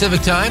 p.m.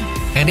 Pacific Time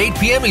and 8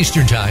 p.m.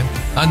 Eastern Time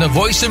on the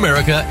Voice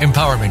America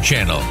Empowerment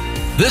Channel.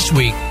 This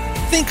week,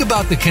 think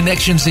about the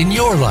connections in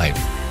your life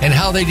and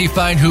how they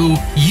define who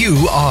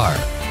you are.